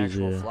than the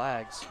actual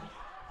flags.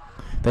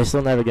 They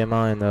still never get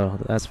mine though,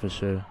 that's for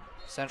sure.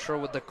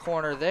 Central with the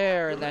corner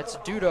there, and that's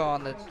Duda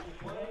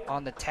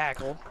on the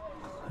tackle.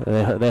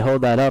 They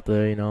hold that up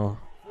there,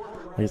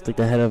 They stick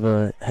the head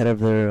of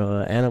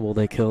their animal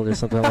they killed or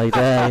something like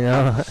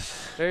that,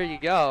 There you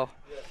go.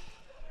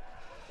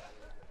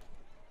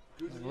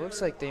 It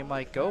looks like they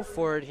might go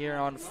for it here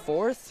on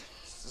 4th.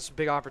 This is a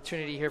big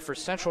opportunity here for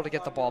Central to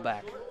get the ball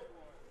back.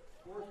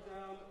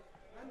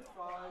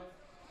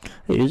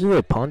 Hey, usually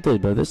they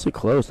punted, but this is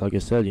close. Like I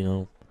said,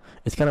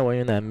 it's kind of when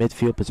you're in that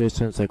midfield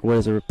position. It's like, what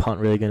is a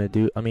punt really going to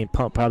do? I mean,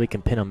 punt probably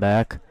can pin them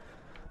back,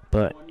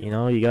 but,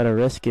 you got to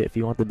risk it if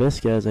you want the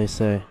biscuit, as they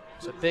say.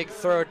 It's a big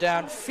throw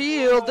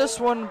downfield. This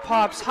one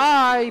pops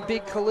high.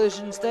 Big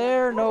collisions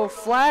there. No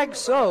flag,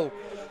 so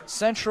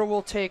Central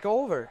will take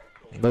over.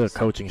 Look at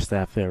coaching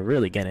staff there,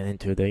 really getting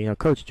into it there.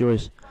 Coach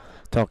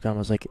talked to him. I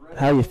was like,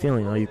 "How are you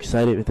feeling? Are you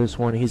excited with this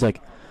one?" He's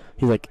like,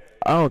 "I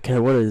don't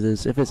care what it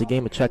is. If it's a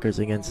game of checkers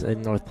against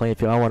in North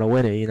Plainfield, I want to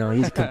win it." You know,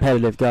 he's a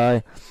competitive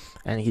guy,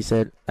 and he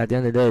said, at the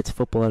end of the day, it's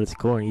football at its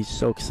core, and he's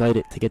so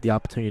excited to get the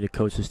opportunity to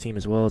coach his team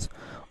as well as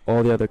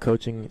all the other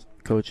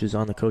coaches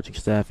on the coaching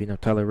staff. You know,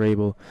 Tyler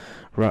Rabel,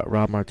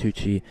 Rob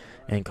Martucci,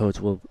 and Coach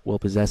Will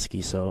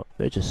Pozeski. So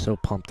they're just so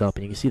pumped up,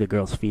 and you can see the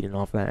girls feeding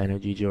off that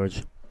energy,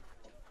 George.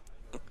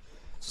 So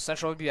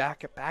Central will be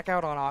back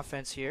out on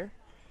offense here.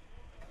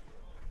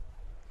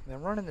 They're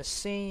running the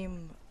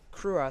same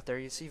crew out there.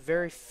 You see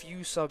very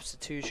few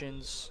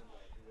substitutions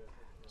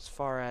as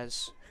far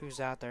as who's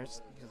out there.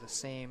 It's the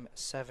same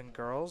 7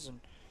 girls. And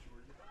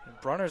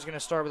Brunner's going to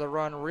start with a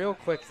run real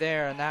quick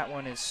there, and that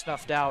one is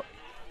snuffed out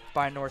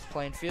by North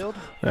Plainfield.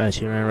 Right,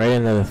 she ran right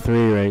into the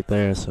 3 right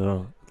there,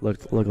 so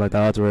looked like the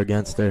odds were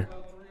against her.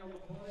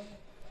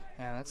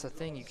 Yeah, that's the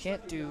thing. You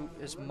can't do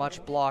as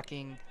much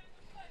blocking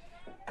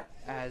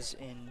as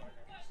in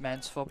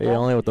men's football. Yeah,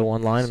 only with the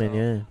one lineman,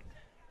 yeah.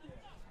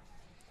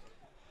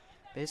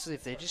 Basically,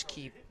 if they just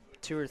keep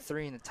 2 or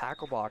 3 in the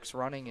tackle box,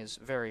 running is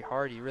very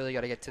hard. You really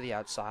got to get to the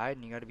outside,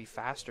 and you got to be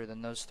faster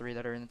than those 3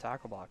 that are in the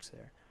tackle box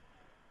there.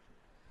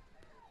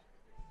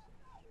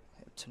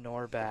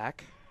 Tenor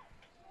back.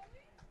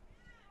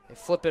 They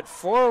flip it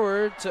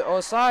forward to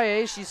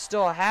Osaye. She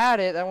still had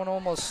it. That one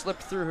almost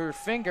slipped through her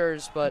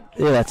fingers, but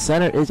yeah, that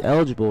center is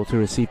eligible to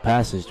receive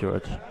passes,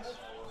 George.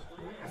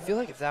 I feel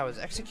like if that was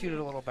executed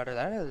a little better,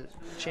 that had a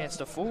chance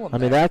to fool him. I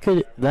mean,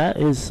 that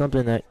is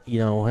something that, you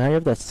know, when I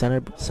have that center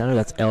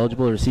that's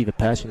eligible to receive a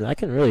pass, that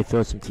can really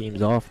throw some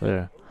teams off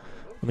there.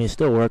 I mean,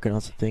 still working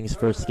on some things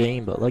first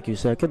game, but like you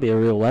said, it could be a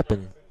real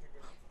weapon.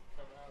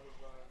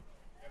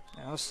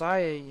 Now,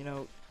 Osaye, you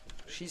know,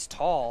 she's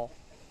tall.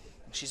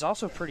 She's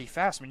also pretty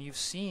fast. I mean, you've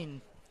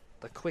seen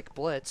the quick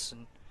blitz,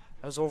 and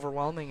that was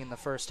overwhelming in the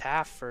first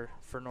half for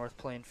North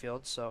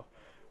Plainfield. So,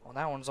 well,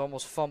 that one's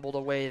almost fumbled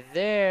away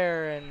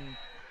there, and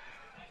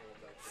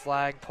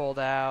flag pulled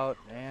out.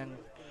 And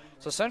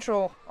so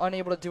Central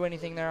unable to do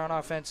anything there on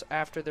offense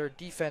after their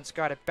defense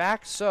got it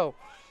back. So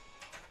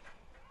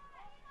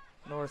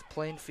North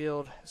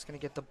Plainfield is going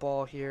to get the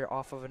ball here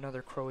off of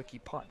another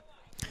Kroicki punt.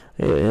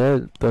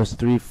 Yeah, those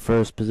 3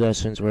 first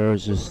possessions where it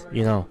was just,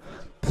 you know,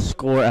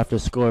 score after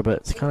score, but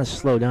it's kind of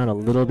slowed down a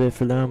little bit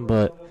for them.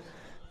 But,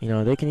 you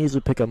know, they can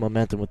easily pick up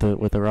momentum with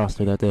the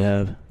roster that they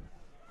have.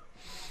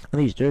 And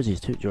these jerseys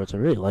too, George. I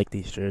really like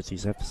these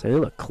jerseys. I have to say, they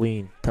look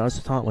clean.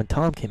 When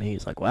Tom came in, he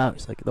was like, "Wow,"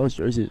 he's like, "Those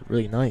jerseys are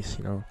really nice."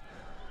 You know,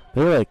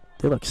 they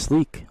look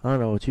sleek. I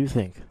don't know what you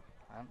think.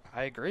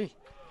 I agree.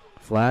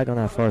 Flag on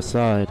that far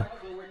side.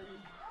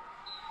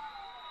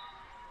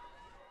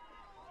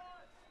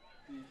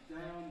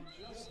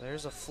 So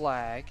there's a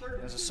flag.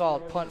 There's a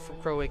solid punt from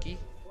Kroicki,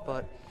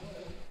 but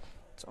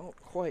don't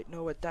quite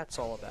know what that's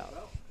all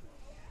about.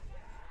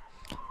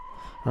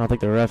 I don't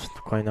think the refs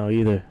quite know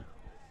either.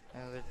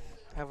 They're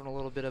having a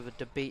little bit of a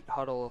debate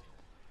huddle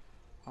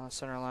on the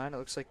center line. It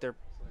looks like they're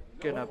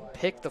going to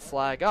pick the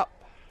flag up.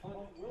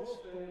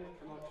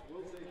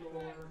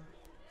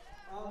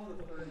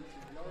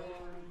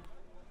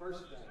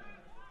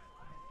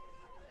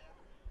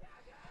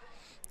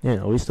 You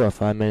know, we still have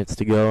 5 minutes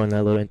to go in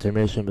that little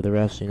intermission, but the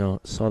refs, you know,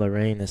 saw the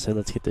rain. They said,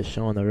 "Let's get this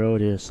show on the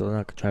road here," so they're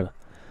not going to try to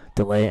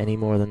delay it any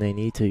more than they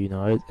need to. You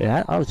know,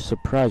 I was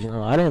surprised. You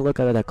know, I didn't look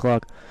at that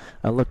clock.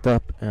 I looked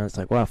up, and it's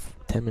like, wow,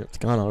 10 minutes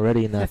gone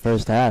already in that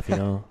first half. You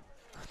know,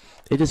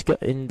 it just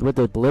got in with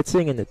the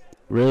blitzing and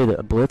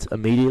the blitz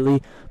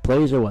immediately.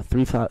 Plays are what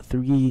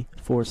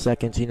 3-4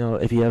 seconds. You know,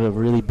 if you have a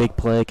really big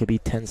play, it could be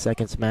 10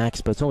 seconds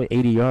max, but it's only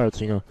 80 yards.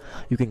 You know,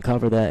 you can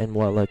cover that in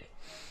what, like,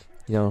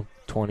 you know,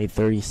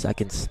 20-30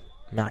 seconds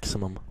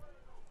maximum.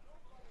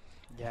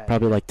 Yeah,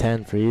 probably like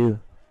 10 for you.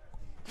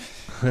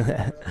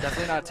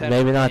 Definitely not 10.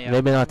 Maybe not.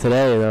 Maybe not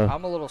today though.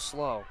 I'm a little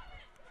slow.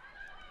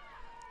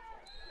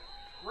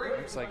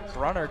 Looks like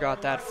Brunner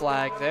got that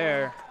flag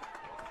there.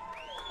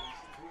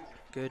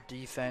 Good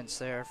defense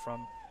there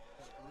from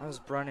that was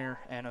Brunner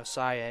and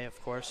Osaye,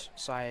 of course.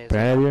 Osaye is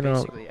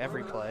basically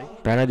every play.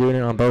 Brunner doing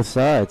it on both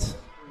sides.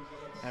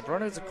 And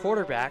Brunner's a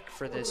quarterback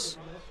for this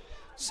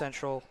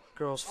Central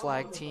girls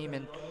flag team,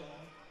 and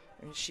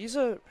she's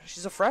a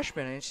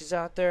freshman, and she's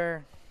out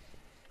there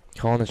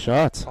calling the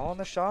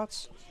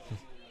shots.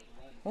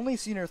 Only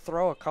seen her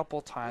throw a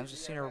couple times. We've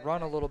seen her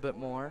run a little bit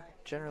more.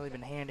 Generally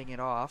been handing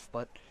it off,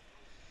 but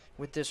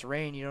with this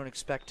rain, you don't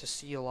expect to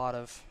see a lot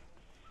of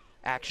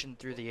action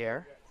through the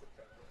air.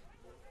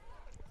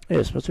 Yeah,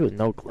 especially with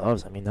no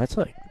gloves. I mean, that's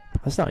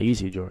not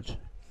easy, George.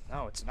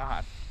 No, it's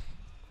not.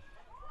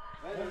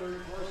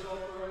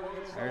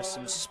 There's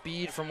some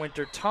speed from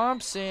Winter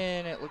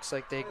Thompson. It looks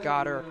like they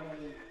got her.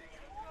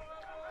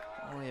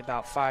 Only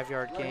about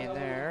 5-yard gain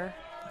there.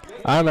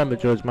 I remember,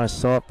 George, my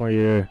sophomore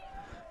year,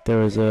 there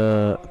was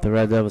the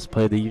Red Devils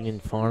played the Union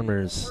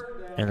Farmers,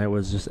 and it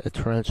was just a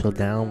torrential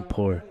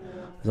downpour.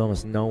 There's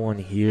almost no one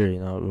here. You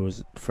know, it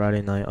was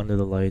Friday night under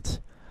the lights,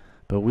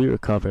 but we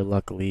recovered.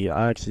 Luckily,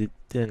 I actually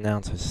didn't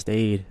announce. I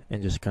stayed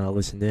and just kind of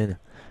listened in.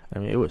 I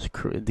mean, it was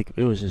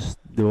just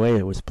the way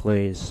it was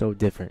played is so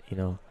different. You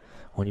know,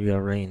 when you got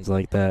rains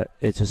like that.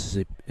 It's just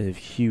a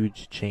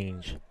huge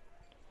change.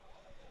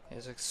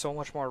 It's like so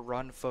much more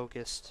run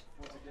focused.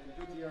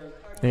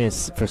 I mean,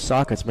 for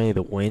soccer, it's mainly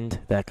the wind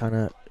that kind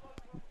of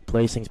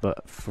plays things,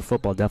 but for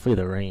football,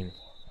 definitely the rain.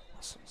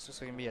 So it's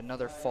just going to be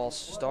another false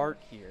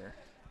start here.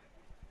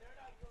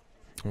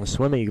 Well,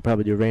 swimming, you could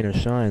probably do rain or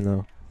shine,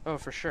 though. Oh,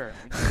 for sure.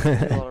 We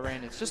do a lot of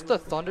rain. It's just the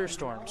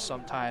thunderstorms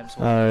sometimes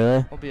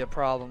Really? will be a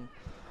problem.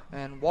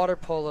 And water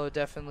polo,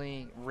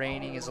 definitely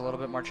raining is a little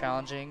bit more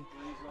challenging.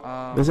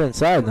 It's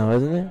inside now,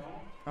 isn't it?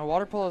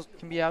 Water polo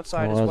can be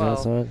outside as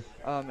well.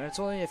 And it's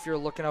only if you're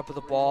looking up at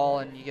the ball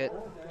and you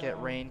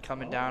get rain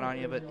coming down on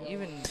you. But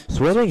even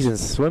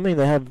swimming,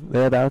 they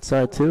have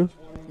outside too.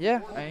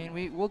 Yeah, I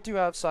mean we'll do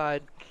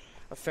outside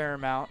a fair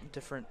amount in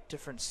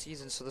different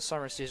seasons. So the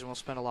summer season we'll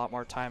spend a lot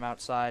more time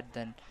outside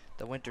than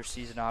the winter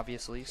season,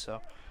 obviously.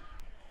 So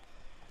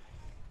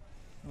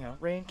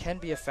rain can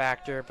be a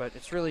factor, but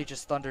it's really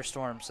just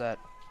thunderstorms that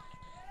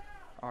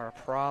are a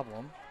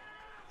problem.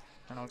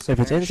 If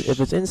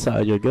it's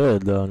inside, you're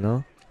good though,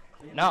 no?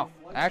 No,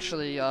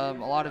 actually, a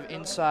lot of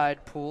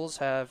inside pools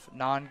have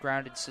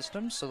non-grounded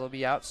systems, so they'll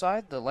be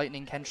outside. The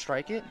lightning can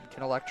strike it and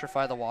can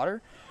electrify the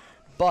water,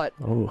 but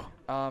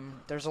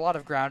there's a lot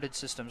of grounded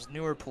systems.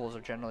 Newer pools are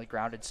generally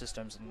grounded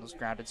systems, and those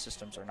grounded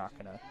systems are not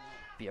going to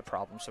be a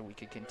problem, so we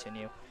could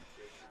continue.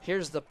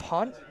 Here's the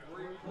punt.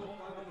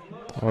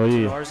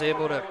 Tenor's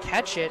able to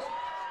catch it.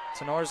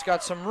 Tenor's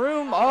got some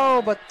room.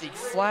 Oh, but the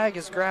flag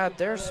is grabbed.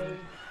 There's some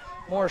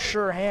more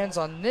sure hands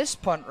on this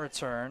punt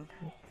return.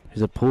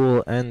 He's a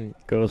pool and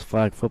girls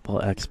flag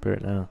football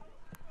expert now.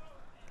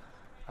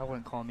 I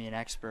wouldn't call me an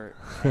expert.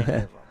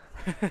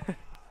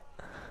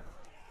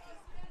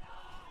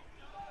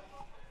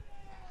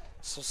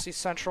 So see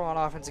Central on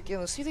offense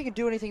again. Let's see if they can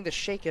do anything to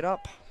shake it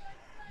up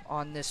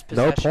on this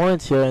possession. No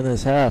points here in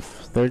this half.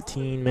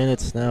 13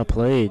 minutes now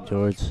played,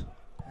 George.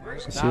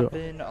 There's not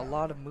been a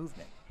lot of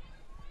movement.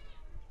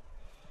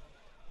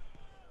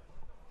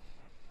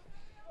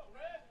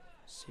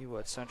 See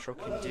what Central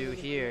can do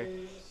here.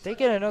 They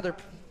get another,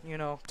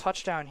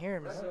 touchdown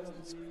here.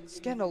 It's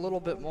getting a little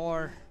bit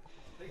more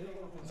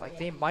like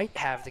they might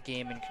have the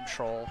game in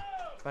control.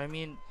 But I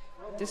mean,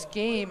 this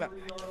game,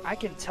 I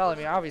can tell. I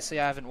mean, obviously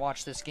I haven't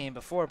watched this game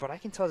before, but I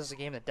can tell this is a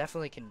game that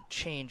definitely can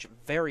change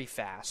very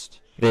fast.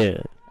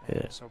 Yeah.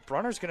 So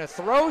Brunner's gonna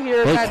throw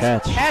here. Great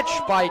That's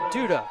catch by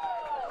Duda.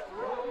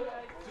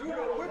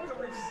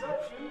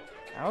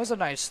 That was a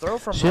nice throw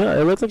from her.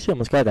 It looked like she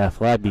almost got that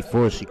flag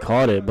before she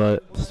caught it,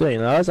 but still,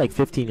 that was like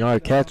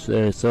 15-yard catch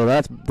there, so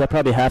that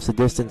probably halves the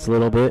distance a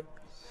little bit.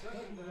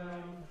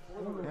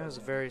 That was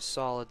a very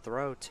solid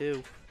throw,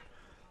 too.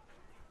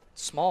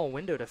 Small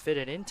window to fit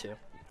it into.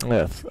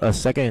 Yeah, a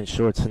second and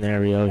short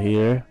scenario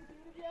here.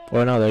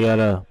 Or no, they got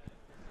a...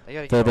 They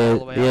got to go all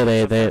the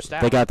way up to first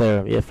down. They got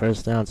their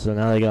first down, so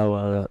now they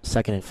got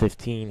second and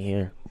 15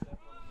 here.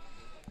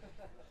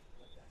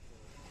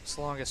 It's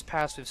the longest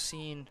pass we've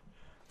seen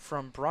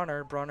from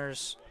Brunner.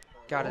 Brunner's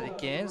got it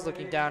again. He's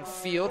looking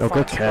downfield.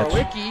 Finds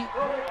Krowicki.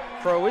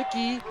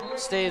 Krowicki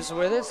stays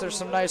with it. There's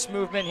some nice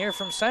movement here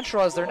from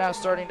Central as they're now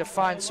starting to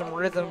find some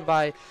rhythm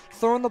by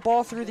throwing the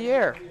ball through the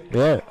air.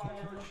 Yeah.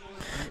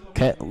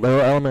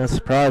 Little element of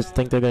surprise.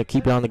 Think they're going to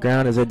keep it on the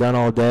ground as they've done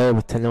all day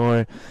with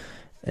Tenor.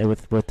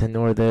 With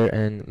Tenor there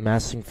and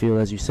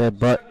Massingfield, as you said,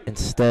 but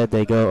instead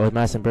they go, or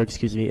Massenburg,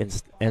 excuse me,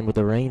 and with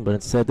the rain, but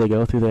instead they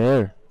go through the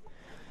air.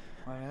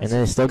 And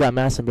then they still got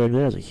Massenburg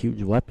there as a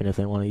huge weapon if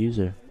they want to use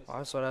her. Well,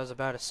 that's what I was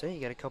about to say. You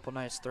got a couple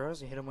nice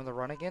throws. You hit them with a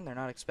run again. They're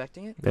not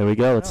expecting it. There we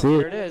go. Let's see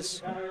Here it. it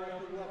is.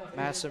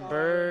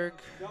 Massenburg.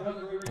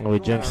 Oh, we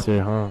jinxed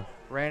her, huh?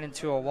 Ran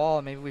into a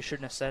wall. Maybe we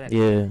shouldn't have said it.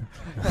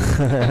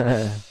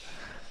 Yeah.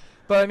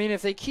 But, I mean,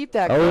 if they keep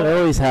that going. It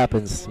always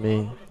happens to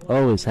me.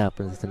 Always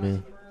happens to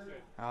me.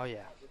 Oh,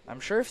 yeah. I'm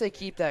sure if they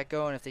keep that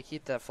going, if they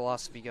keep that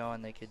philosophy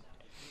going, they could.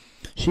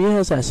 She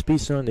has that speed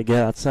zone to get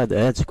outside the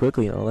edge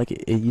quickly.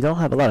 You don't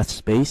have a lot of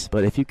space,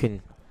 but if you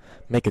can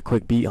make a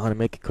quick beat on it,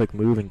 make a quick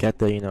move, and get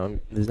there,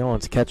 there's no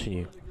one's catching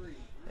you.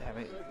 Yeah, I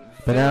mean,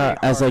 but now,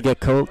 as they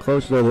get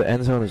closer to the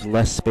end zone, there's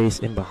less space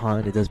in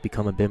behind. It does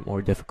become a bit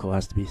more difficult,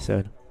 has to be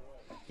said.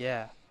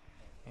 Yeah.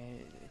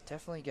 It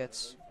definitely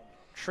gets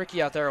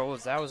tricky out there.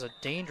 That was a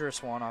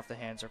dangerous one off the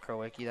hands of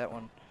Krowicki. That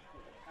one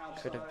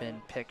could have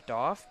been picked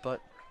off,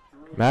 but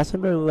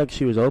Massenburg looked like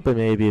she was open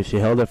maybe if she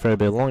held it for a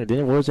bit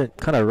longer. Wasn't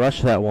kind of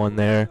rushed that one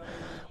there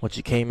when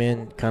she came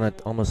in, kind of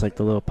almost like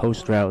the little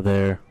post route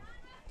there.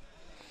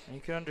 You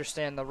can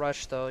understand the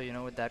rush, though,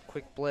 with that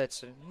quick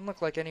blitz. It didn't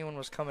look like anyone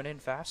was coming in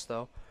fast,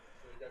 though,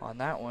 on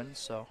that one,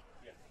 so.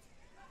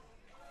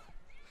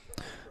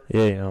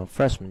 Yeah,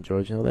 freshmen,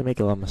 George, they make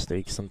a lot of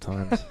mistakes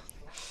sometimes.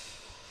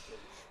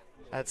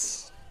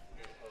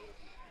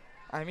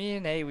 I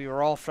mean, hey, we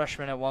were all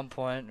freshmen at one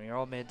point. We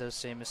all made those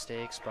same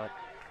mistakes, but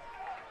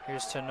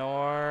here's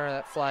Tenor.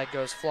 That flag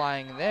goes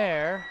flying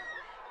there.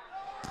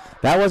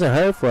 That wasn't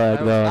her flag,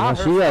 though. No,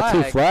 she got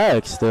two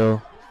flags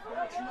still.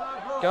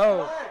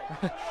 Go.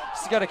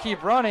 She's got to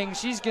keep running.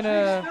 She's in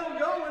the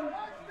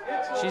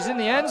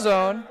end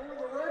zone.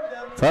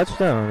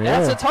 Touchdown, yeah.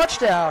 That's a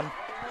touchdown.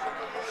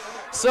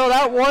 So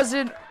that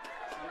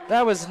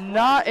was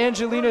not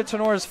Angelina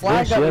Tenor's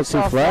flag Yeah, that she we had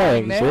saw two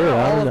flying flags, there.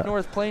 yeah, All of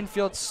North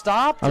Plainfield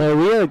stopped. I mean,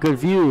 we had a good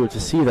view to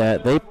see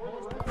that. They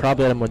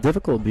probably had a more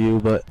difficult view,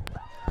 but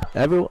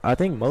I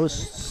think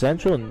most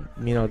Central,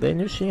 you know, they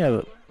knew she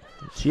had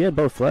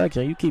both flags.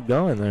 You keep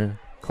going there.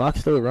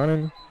 Clock's still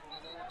running.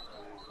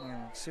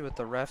 Let's see what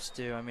the refs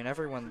do. I mean,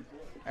 everyone,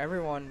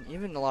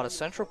 even a lot of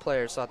Central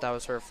players thought that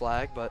was her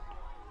flag, but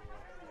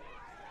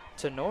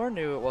Tenor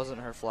knew it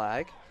wasn't her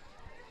flag.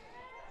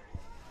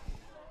 You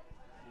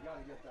got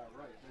to get that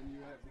right. Then you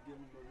have to give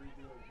them a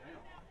redo it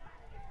now.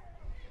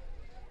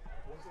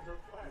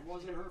 It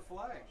wasn't her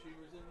flag. She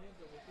was in the end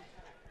of it.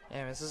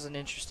 Yeah, this is an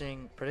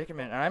interesting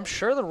predicament, and I'm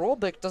sure the rule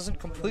book doesn't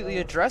completely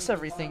address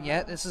everything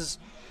yet. This is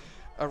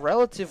a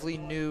relatively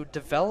new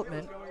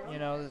development, you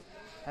know.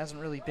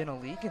 Hasn't really been a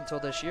league until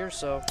this year,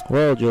 so.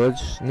 Well,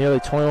 George, nearly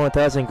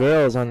 21,000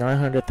 girls on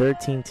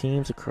 913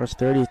 teams across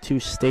 32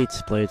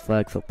 states played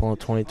flag football in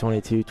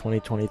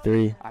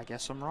 2022-2023. I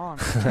guess I'm wrong.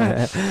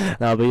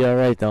 No, but you're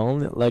right. The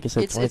only, like I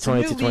said,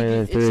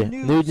 2022-2023. It's a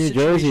New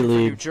Jersey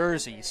league. New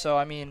Jersey, so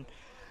I mean,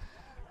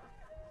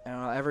 I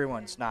don't know.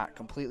 Everyone's not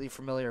completely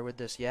familiar with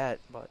this yet,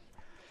 but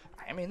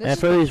I mean, this and is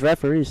for these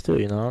referees too,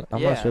 you know,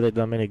 I'm not Yeah. sure they've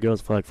done many girls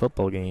flag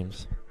football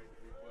games.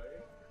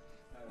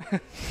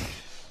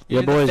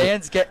 Your even the boys,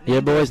 fans getting your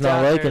into boys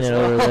not down liking it there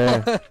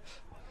as over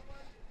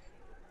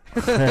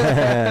well.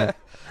 there.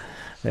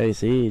 Hey,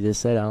 see, you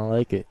just said I don't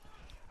like it.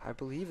 I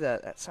believe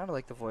that sounded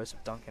like the voice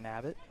of Duncan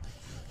Abbott.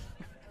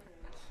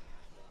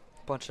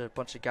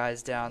 bunch of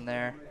guys down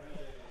there.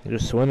 You're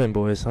swimming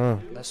boys, huh?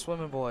 The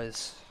swimming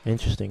boys.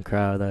 Interesting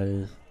crowd that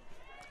is.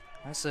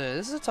 This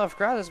is a tough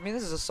crowd. I mean,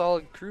 this is a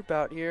solid group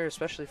out here,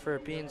 especially for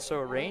it being so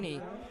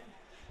rainy.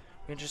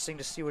 Interesting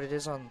to see what it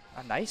is on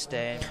a nice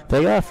day.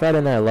 They got a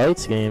Friday Night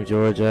Lights game,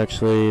 George,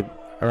 actually,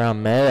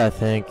 around May, I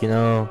think. You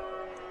know,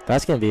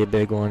 that's going to be a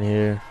big one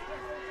here.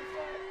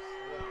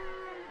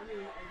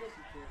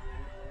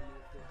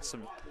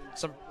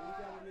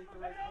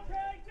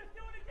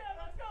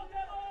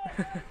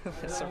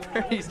 Some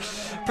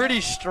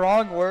pretty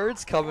strong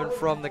words coming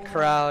from the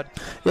crowd.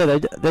 Yeah,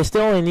 they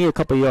still only need a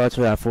couple yards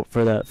for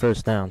that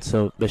first down,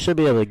 so they should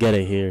be able to get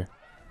it here.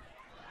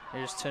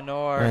 Here's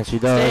Tenor. And she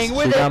does. Staying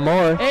with She got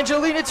more.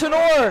 Angelina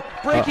Tenor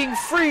breaking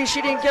free. She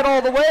didn't get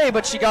all the way,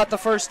 but she got the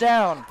first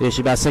down. Yeah,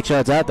 she about 6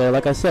 yards out there.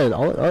 Like I said,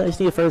 all they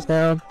just need a first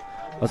down.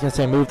 I was going to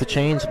say move the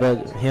chains,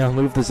 but, you know,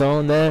 move the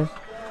zone there.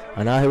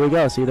 And now here we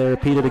go. See, they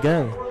repeat it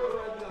again.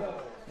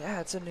 Yeah,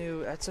 that's a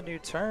new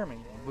term.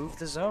 And move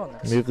the zone.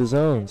 Move the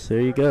zones. There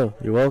you go.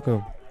 You're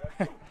welcome.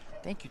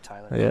 Thank you,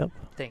 Tyler. Yep.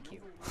 Thank you.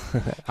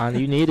 And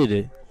you needed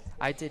it.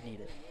 I did need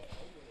it.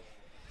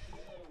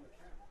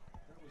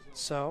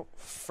 So,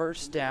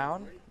 first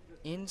down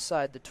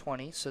inside the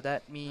 20, so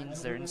that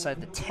means they're inside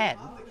the 10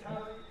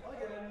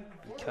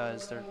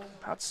 because they're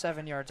about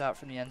 7 yards out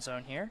from the end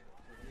zone here.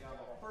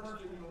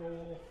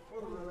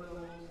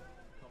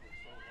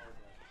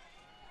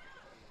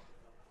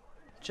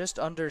 Just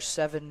under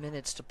 7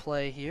 minutes to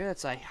play here.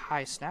 That's a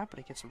high snap, but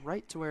it gets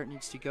right to where it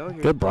needs to go.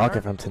 Here Good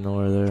blocking from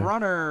Tenor there.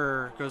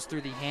 Brunner goes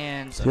through the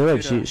hands. I feel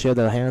like she had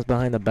the hands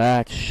behind the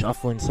back,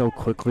 shuffling so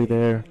quickly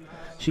there.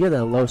 She got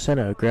that low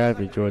center of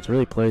gravity, George.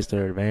 Really plays to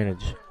her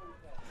advantage.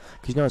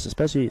 Because, you know,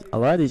 especially a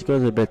lot of these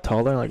girls are a bit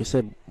taller. Like I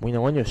said, you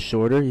know, when you're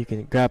shorter, you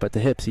can grab at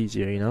the hips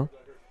easier, you know?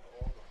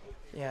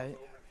 Yeah.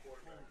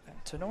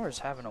 Tenor's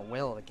having a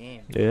whale of a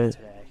game Yeah.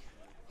 today.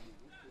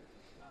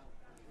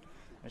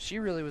 And she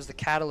really was the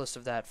catalyst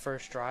of that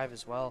first drive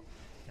as well.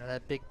 You know,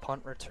 that big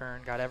punt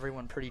return got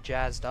everyone pretty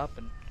jazzed up.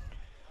 And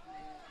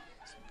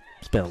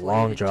it's been a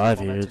long drive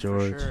here,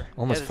 George. Sure.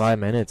 Almost 5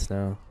 minutes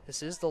now.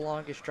 This is the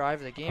longest drive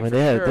of the game. I mean, for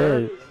they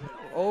sure. had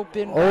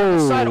Open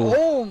right side.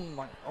 Oh,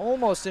 my,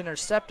 almost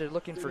intercepted.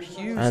 Looking for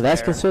Hughes. And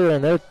that's there.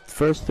 considering their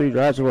first 3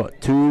 drives are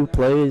what, 2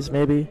 plays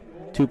maybe?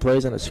 2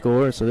 plays and a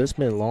score. So this has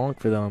been long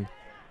for them.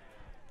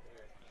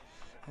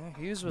 Yeah,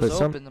 Hughes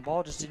was open. The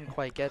ball just didn't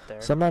quite get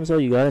there. Sometimes, though,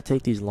 you got to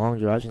take these long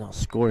drives. You know,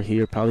 score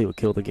here probably would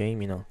kill the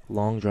game, you know.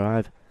 Long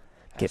drive.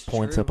 That's Get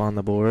points true. up on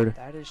the board.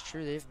 That is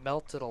true. They've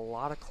melted a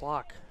lot of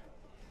clock.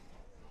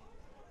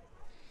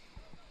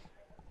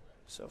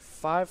 So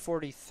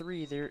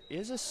 5:43. There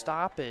is a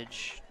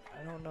stoppage.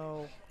 I don't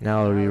know.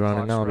 Now it'll be the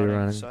running. clock's Now it'll be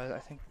running. So I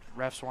think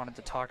refs wanted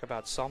to talk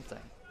about something.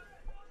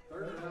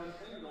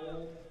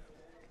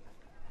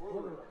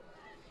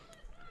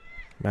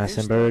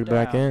 Massenberg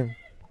back in.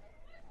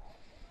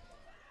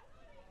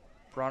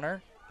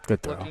 Brunner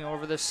Good throw. looking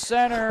over the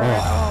center.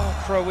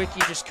 Oh.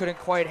 Krowicki just couldn't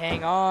quite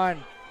hang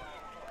on.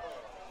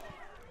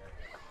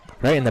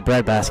 Right in the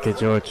breadbasket,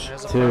 George.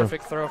 There's a Too.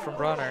 perfect throw from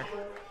Brunner.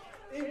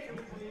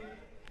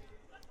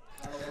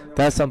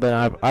 That's something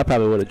I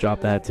probably would have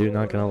dropped that too.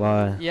 Not gonna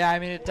lie. Yeah, I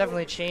mean, it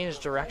definitely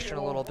changed direction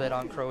a little bit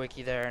on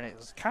Krowicki there, and it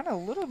was kind of a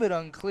little bit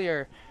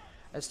unclear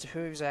as to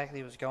who exactly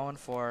he was going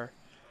for.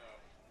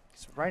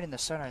 It's right in the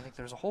center. I think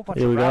there's a whole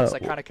bunch of routes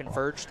that kind of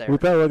converged there. We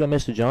probably look at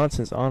Mr.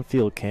 Johnson's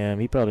on-field cam.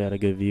 He probably had a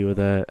good view of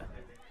that.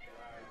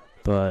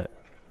 But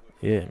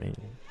yeah, I mean,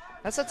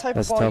 That's the type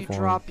That's of a ball you tough one.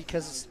 drop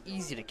because it's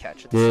easy to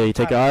catch. At the Yeah, same you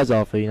take time. your eyes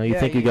off it. You know, you Yeah,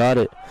 think you got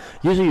it.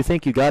 Usually you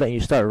think you got it and you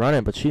start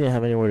running, but she didn't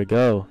have anywhere to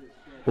go.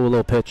 Ooh, a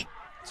little pitch.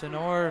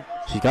 Tenor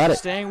She got it.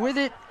 staying with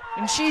it,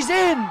 and she's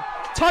in.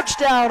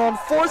 Touchdown on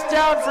 4th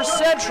down for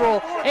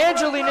Central.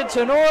 Angelina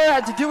Tenor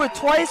had to do it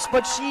twice,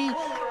 but she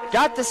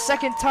got the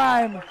second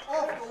time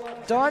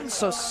done.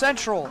 So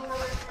Central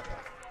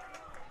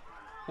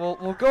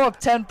will go up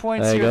 10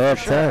 points They here go up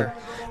for sure.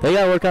 10. They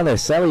got to work on their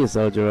sellies,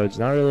 though, George.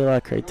 Not really a lot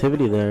of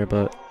creativity there,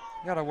 but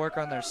Got to work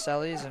on their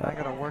sellies, and I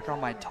got to work on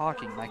my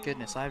talking. My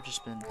goodness, I've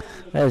just been.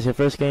 hey, it's your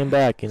first game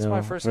back, you It's know.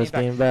 my first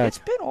game back. It's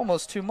been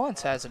almost 2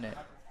 months, hasn't it?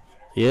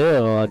 Yeah,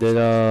 well,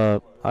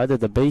 I did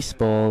the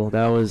baseball.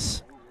 That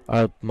was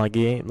my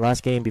game.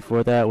 Last game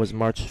before that was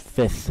March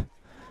 5th,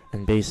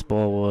 and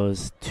baseball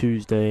was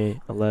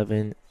Tuesday,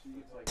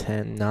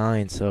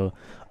 11/10/9. So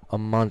a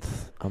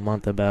month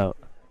about.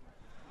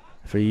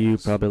 For you,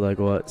 probably like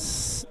what,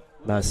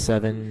 about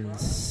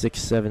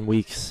 6-7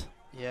 weeks.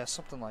 Yeah,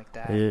 something like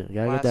that. Yeah, you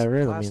gotta get that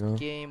rhythm, last you know.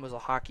 game was a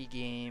hockey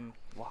game,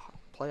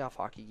 playoff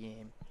hockey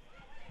game.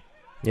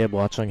 Yeah,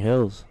 Watchung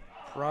Hills.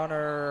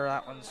 Runner,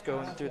 that one's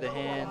going through the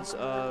hands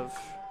of.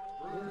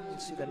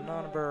 Let's see the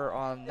number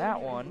on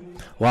that one.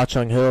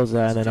 Watchung Hills,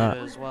 and then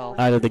As well.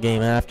 I did the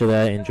game after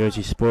that in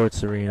Jersey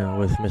Sports Arena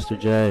with Mr.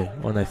 J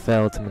when they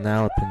fell to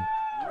Manalapan.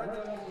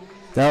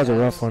 That was a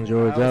rough one,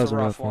 George. That was a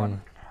rough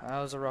one. That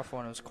was a rough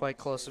one. It was quite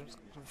close. It was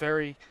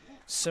very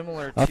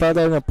similar to. I thought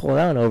they were gonna pull it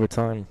out in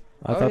overtime.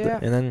 I Oh, thought, yeah.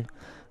 and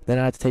then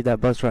I had to take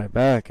that bus right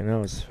back, and it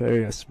was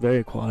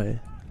very quiet.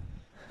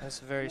 That's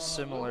very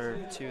similar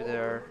to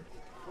their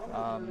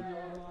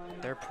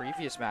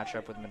previous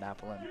matchup with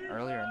Monopolin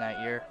earlier in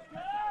that year.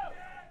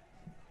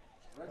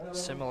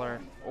 Similar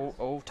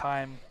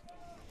O-time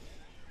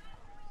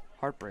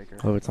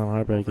heartbreaker. Overtime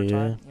heartbreaker,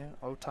 yeah. Yeah,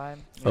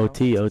 O-time.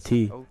 OT.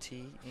 OT.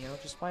 You know,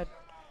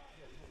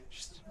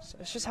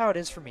 it's just how it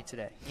is for me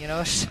today. You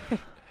know.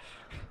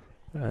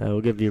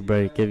 We'll give you a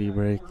break.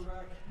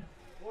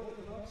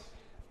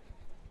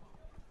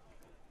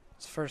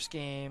 It's the first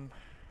game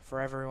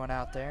for everyone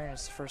out there, and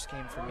it's the first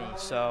game for me.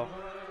 So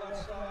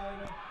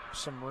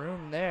some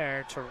room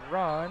there to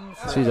run.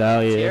 For She's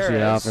out, yeah.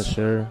 She's out Gutierrez. for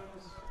sure.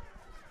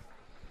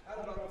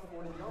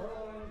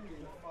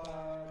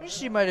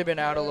 She might have been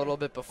out a little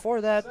bit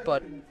before that,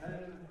 but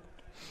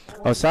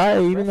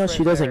Osai, even though she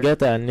Right doesn't there. get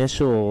that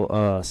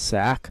initial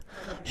sack,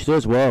 she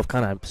does well of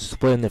kind of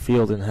splitting the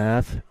field in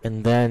half,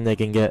 and then they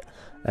can get,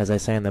 as I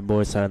say on the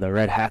boys' side, the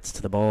red hats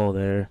to the ball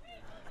there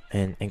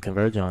and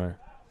converge on her.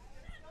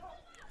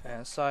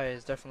 yeah, Saya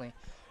is definitely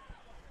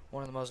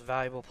one of the most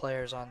valuable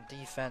players on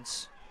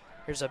defense.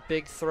 Here's a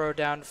big throw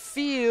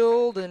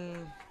downfield,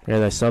 and Yeah,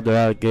 they subbed her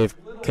out, gave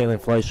Caitlin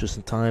Fleischer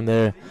some time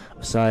there.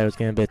 Osai was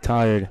getting a bit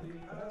tired.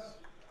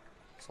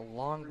 it's a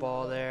long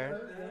ball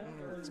there.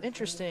 What's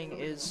interesting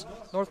is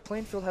North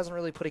Plainfield hasn't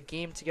really put a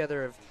game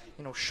together of,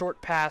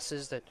 short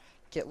passes that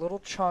get little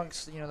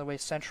chunks, the way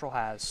Central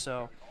has.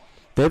 So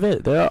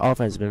Their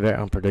offense has been very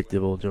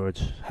unpredictable,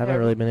 George. Haven't Yeah.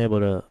 really been able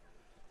to.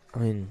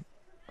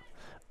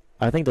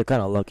 I think they're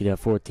kind of lucky to have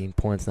 14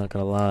 points. Not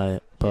gonna lie, yeah,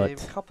 but they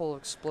have a couple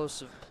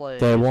explosive plays.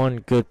 they had one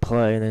good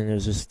play, and then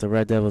there's just the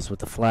Red Devils with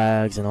the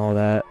flags and all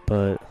that.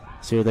 But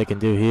see what they can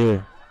do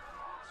here.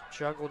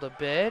 Juggled a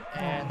bit,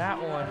 and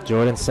that one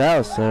Jordan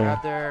Souse,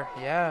 grabbed there.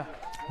 Yeah.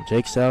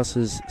 Jake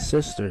Souse's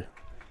sister.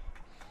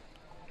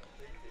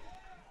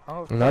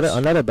 Oh, of Another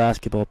course.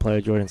 basketball player,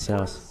 Jordan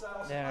Souse.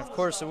 Yeah, of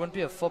course, it wouldn't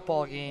be a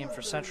football game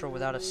for Central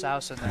without a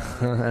Souse in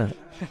there.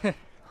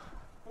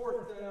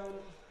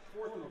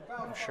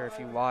 I'm sure if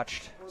you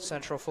watched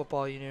Central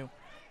football, you knew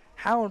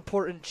how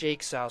important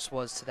Jake Souse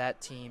was to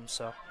that team.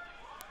 So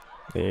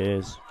It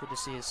is. good to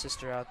see his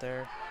sister out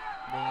there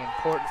being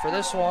important for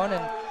this one.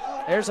 And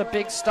there's a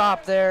big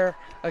stop there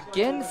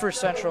again for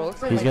Central.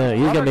 Looks like He's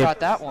gonna got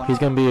that one. He's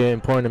gonna be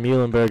important to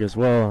Muhlenberg as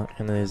well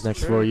in his next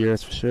True. 4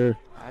 years for sure.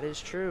 That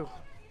is true.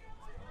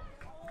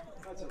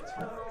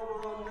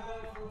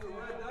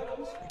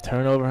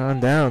 Turnover on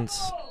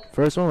downs.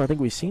 First one I think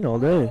we've seen all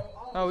day.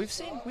 Oh, we've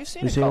seen You a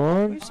seen couple.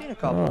 one? We've seen a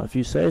couple. Oh, if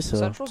you say so.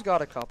 Central's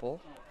got a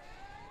couple.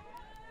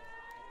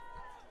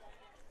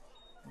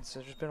 And so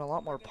there's been a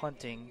lot more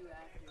punting,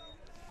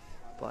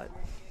 but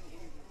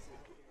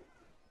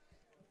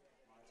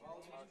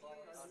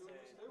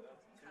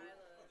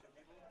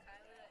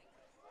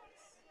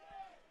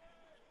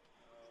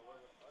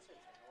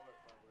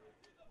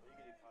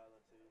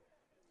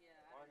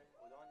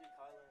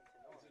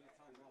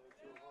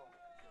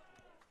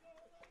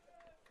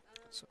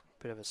so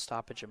a bit of a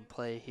stoppage in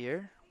play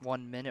here.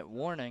 1 minute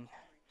warning.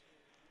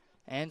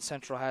 And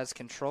Central has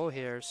control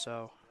here,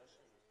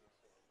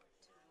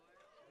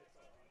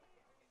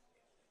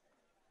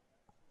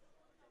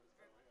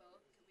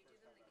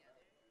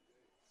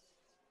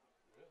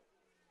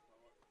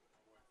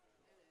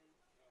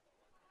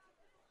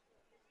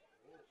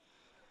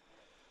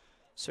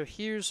 so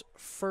here's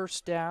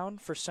first down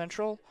for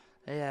Central.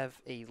 They have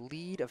a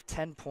lead of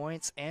 10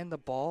 points and the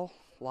ball.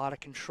 A lot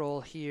of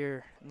control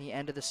here in the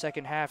end of the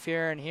second half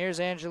here. And here's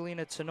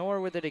Angelina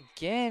Tenor with it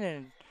again.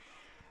 And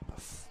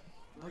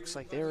looks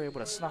like they were able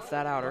to snuff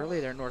that out early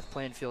there, North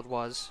Plainfield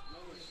was.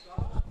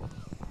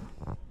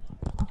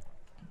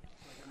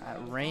 That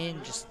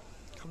rain just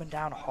coming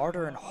down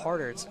harder and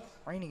harder. It's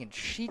raining in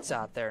sheets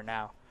out there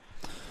now.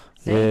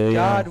 Thank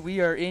God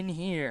we are in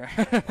here.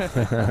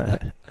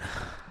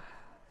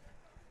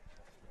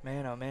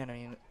 Man, oh man, I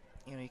mean,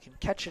 you know, you can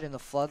catch it in the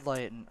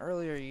floodlight, and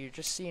earlier you're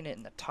just seeing it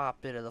in the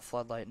top bit of the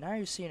floodlight. Now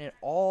you're seeing it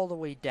all the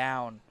way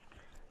down,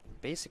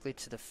 basically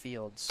to the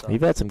field. So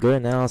You've had some good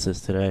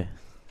analysis today.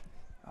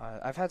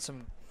 I've had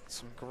some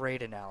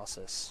great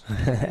analysis.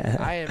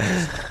 I am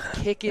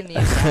just kicking the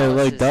analysis.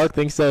 Like Doug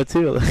thinks so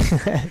too.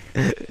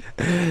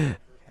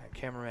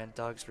 Cameraman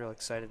Doug's real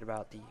excited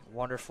about the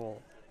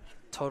wonderful,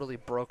 totally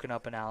broken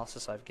up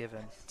analysis I've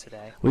given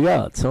today. We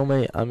got so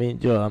many. I mean,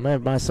 Joe, I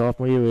remember my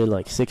sophomore year we had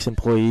like 6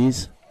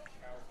 employees.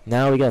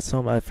 Now we got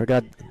so many. I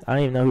forgot. I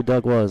don't even know who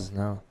Doug was.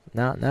 Now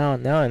I know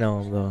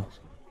him though.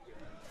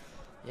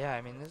 Yeah,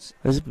 I mean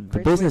the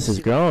business is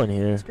growing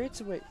here. It's great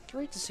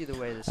to see the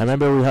way this. I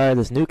remember we hired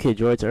this new kid,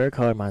 George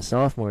Urquhart, my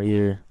sophomore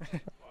year,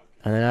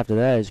 and then after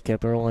that, I just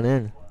kept rolling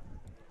in.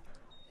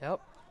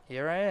 Yep,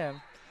 here I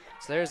am.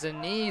 So there's a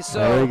knee. So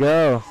there we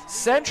go.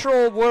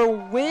 Central will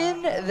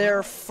win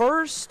their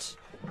first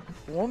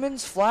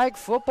women's flag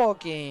football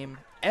game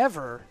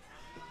ever,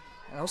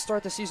 and they'll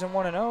start the season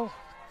 1-0,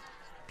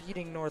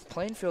 beating North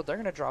Plainfield. They're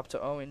going to drop to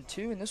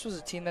 0-2, and this was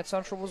a team that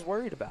Central was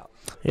worried about.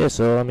 Yeah.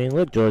 So I mean,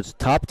 look, George,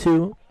 top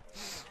two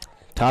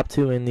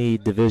in the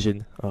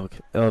division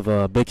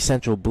of Big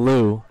Central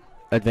Blue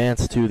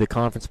advance to the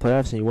conference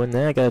playoffs, and you win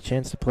that, got a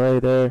chance to play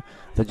the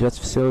Jets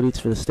facilities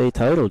for the state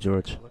title,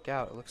 George. Look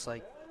out! It looks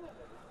like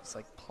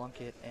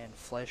Plunkett and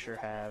Fleischer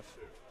have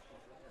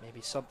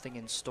maybe something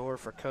in store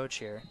for Coach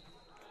here.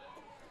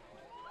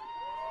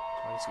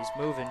 He's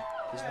moving.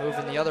 He's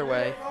moving the other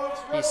way.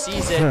 He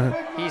sees it.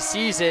 He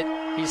sees it.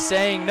 He's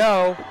saying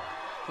no.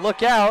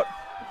 Look out.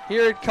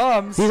 Here it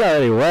comes. He's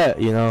already wet,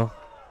 you know.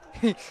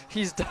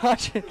 He's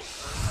dodging.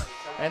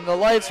 And the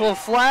lights will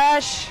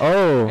flash.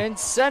 Oh. And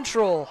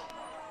Central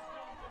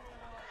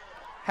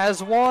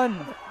has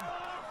won.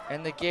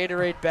 And the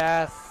Gatorade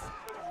bath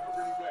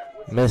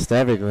missed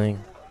everything.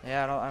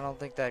 Yeah, I don't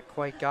think that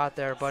quite got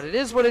there, but it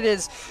is what it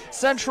is.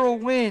 Central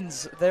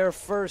wins their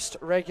first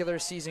regular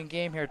season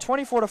game here.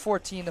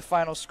 24-14 the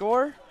final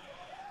score.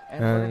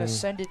 And we're going to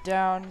send it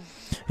down.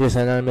 Yes,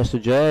 and then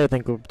Mr. J, I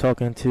think we're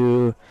talking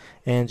to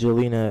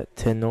Angelina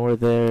Tenor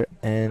there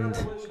and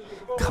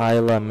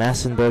Kyla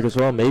Massenberg as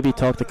well. Maybe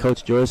talk to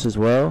Coach Joyce as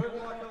well.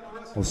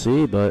 We'll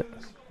see, but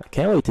I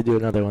can't wait to do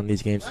another one of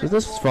these games because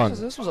this was fun.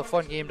 This was a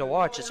fun game to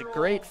watch. It's a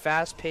great,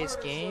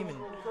 fast-paced game, and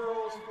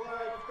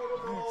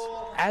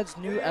adds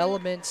new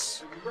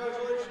elements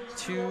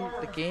to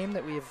the game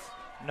that we've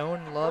known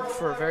and loved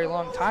for a very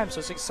long time, so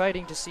it's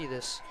exciting to see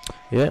this.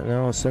 Yeah,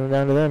 no, I'll send it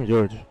down to them,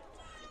 George.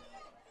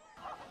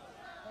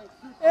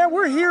 And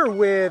we're here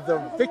with the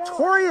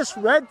victorious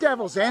Red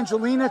Devils,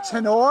 Angelina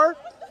Tenor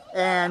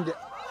and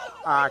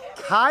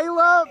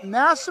Kyla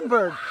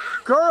Massenberg.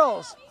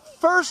 Girls,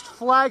 first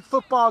flag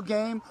football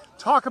game.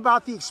 Talk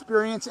about the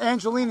experience.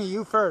 Angelina,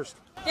 you first.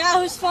 Yeah,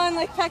 it was fun,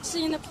 like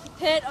practicing in the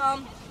pit.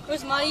 It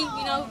was muddy,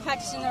 you know,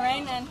 practicing in the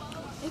rain, and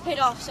it paid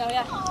off, so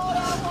yeah.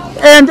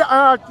 And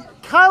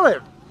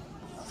Kyla,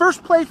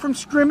 first play from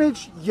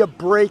scrimmage, you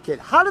break it.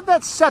 How did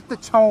that set the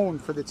tone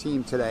for the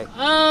team today?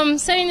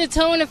 Setting the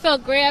tone, it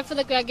felt great. I feel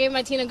like I gave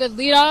my team a good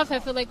lead off. I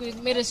feel like we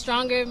made us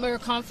stronger, more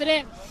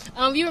confident.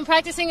 We've been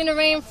practicing in the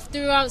rain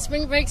throughout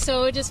spring break,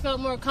 so it just felt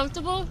more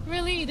comfortable,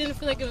 really. It didn't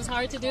feel like it was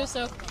hard to do,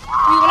 so we went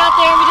out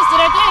there and we just did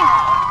our thing.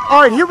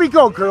 All right, here we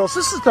go, girls.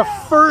 This is the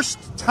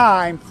first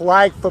time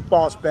flag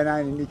football's been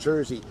on in New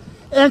Jersey.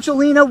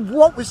 Angelina,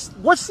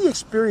 what's the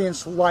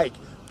experience like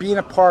being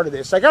a part of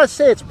this? I gotta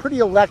say, it's pretty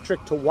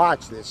electric to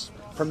watch this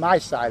from my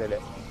side of it.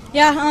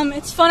 Yeah,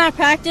 it's fun at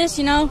practice,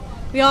 you know.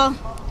 We all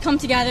come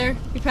together,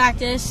 we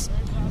practice,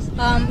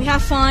 we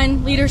have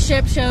fun,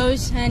 leadership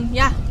shows, and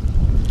yeah.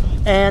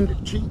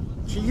 And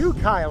to you,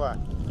 Kyla,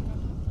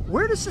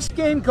 where does this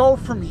game go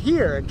from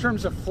here in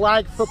terms of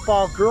flag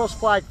football, girls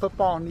flag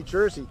football in New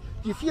Jersey?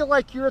 Do you feel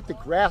like you're at the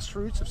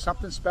grassroots of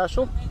something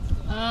special?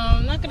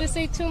 I'm not going to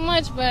say too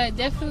much, but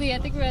definitely I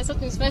think we're at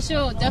something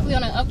special, definitely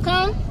on an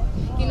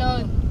upcome. You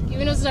know,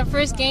 even though this is our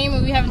first game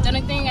and we haven't done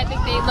anything, I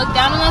think they look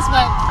down on us,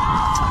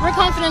 but we're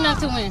confident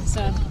enough to win,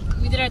 so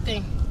we did our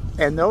thing.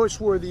 And those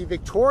were the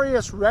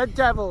victorious Red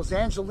Devils,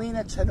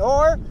 Angelina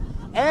Tenor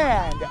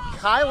and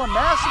Kyla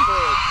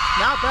Massenberg.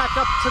 Now back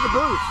up to the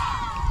booth.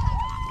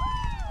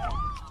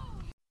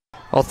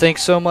 Well,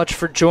 thanks so much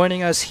for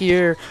joining us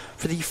here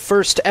for the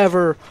first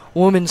ever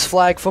women's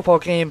flag football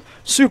game.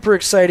 Super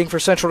exciting for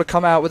Central to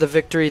come out with a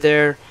victory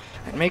there.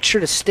 And make sure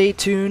to stay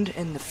tuned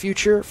in the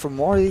future for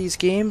more of these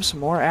games,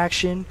 more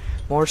action,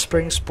 more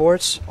spring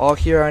sports, all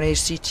here on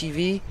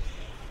HCTV.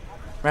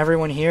 From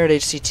everyone here at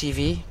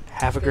HCTV,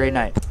 have a great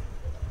night.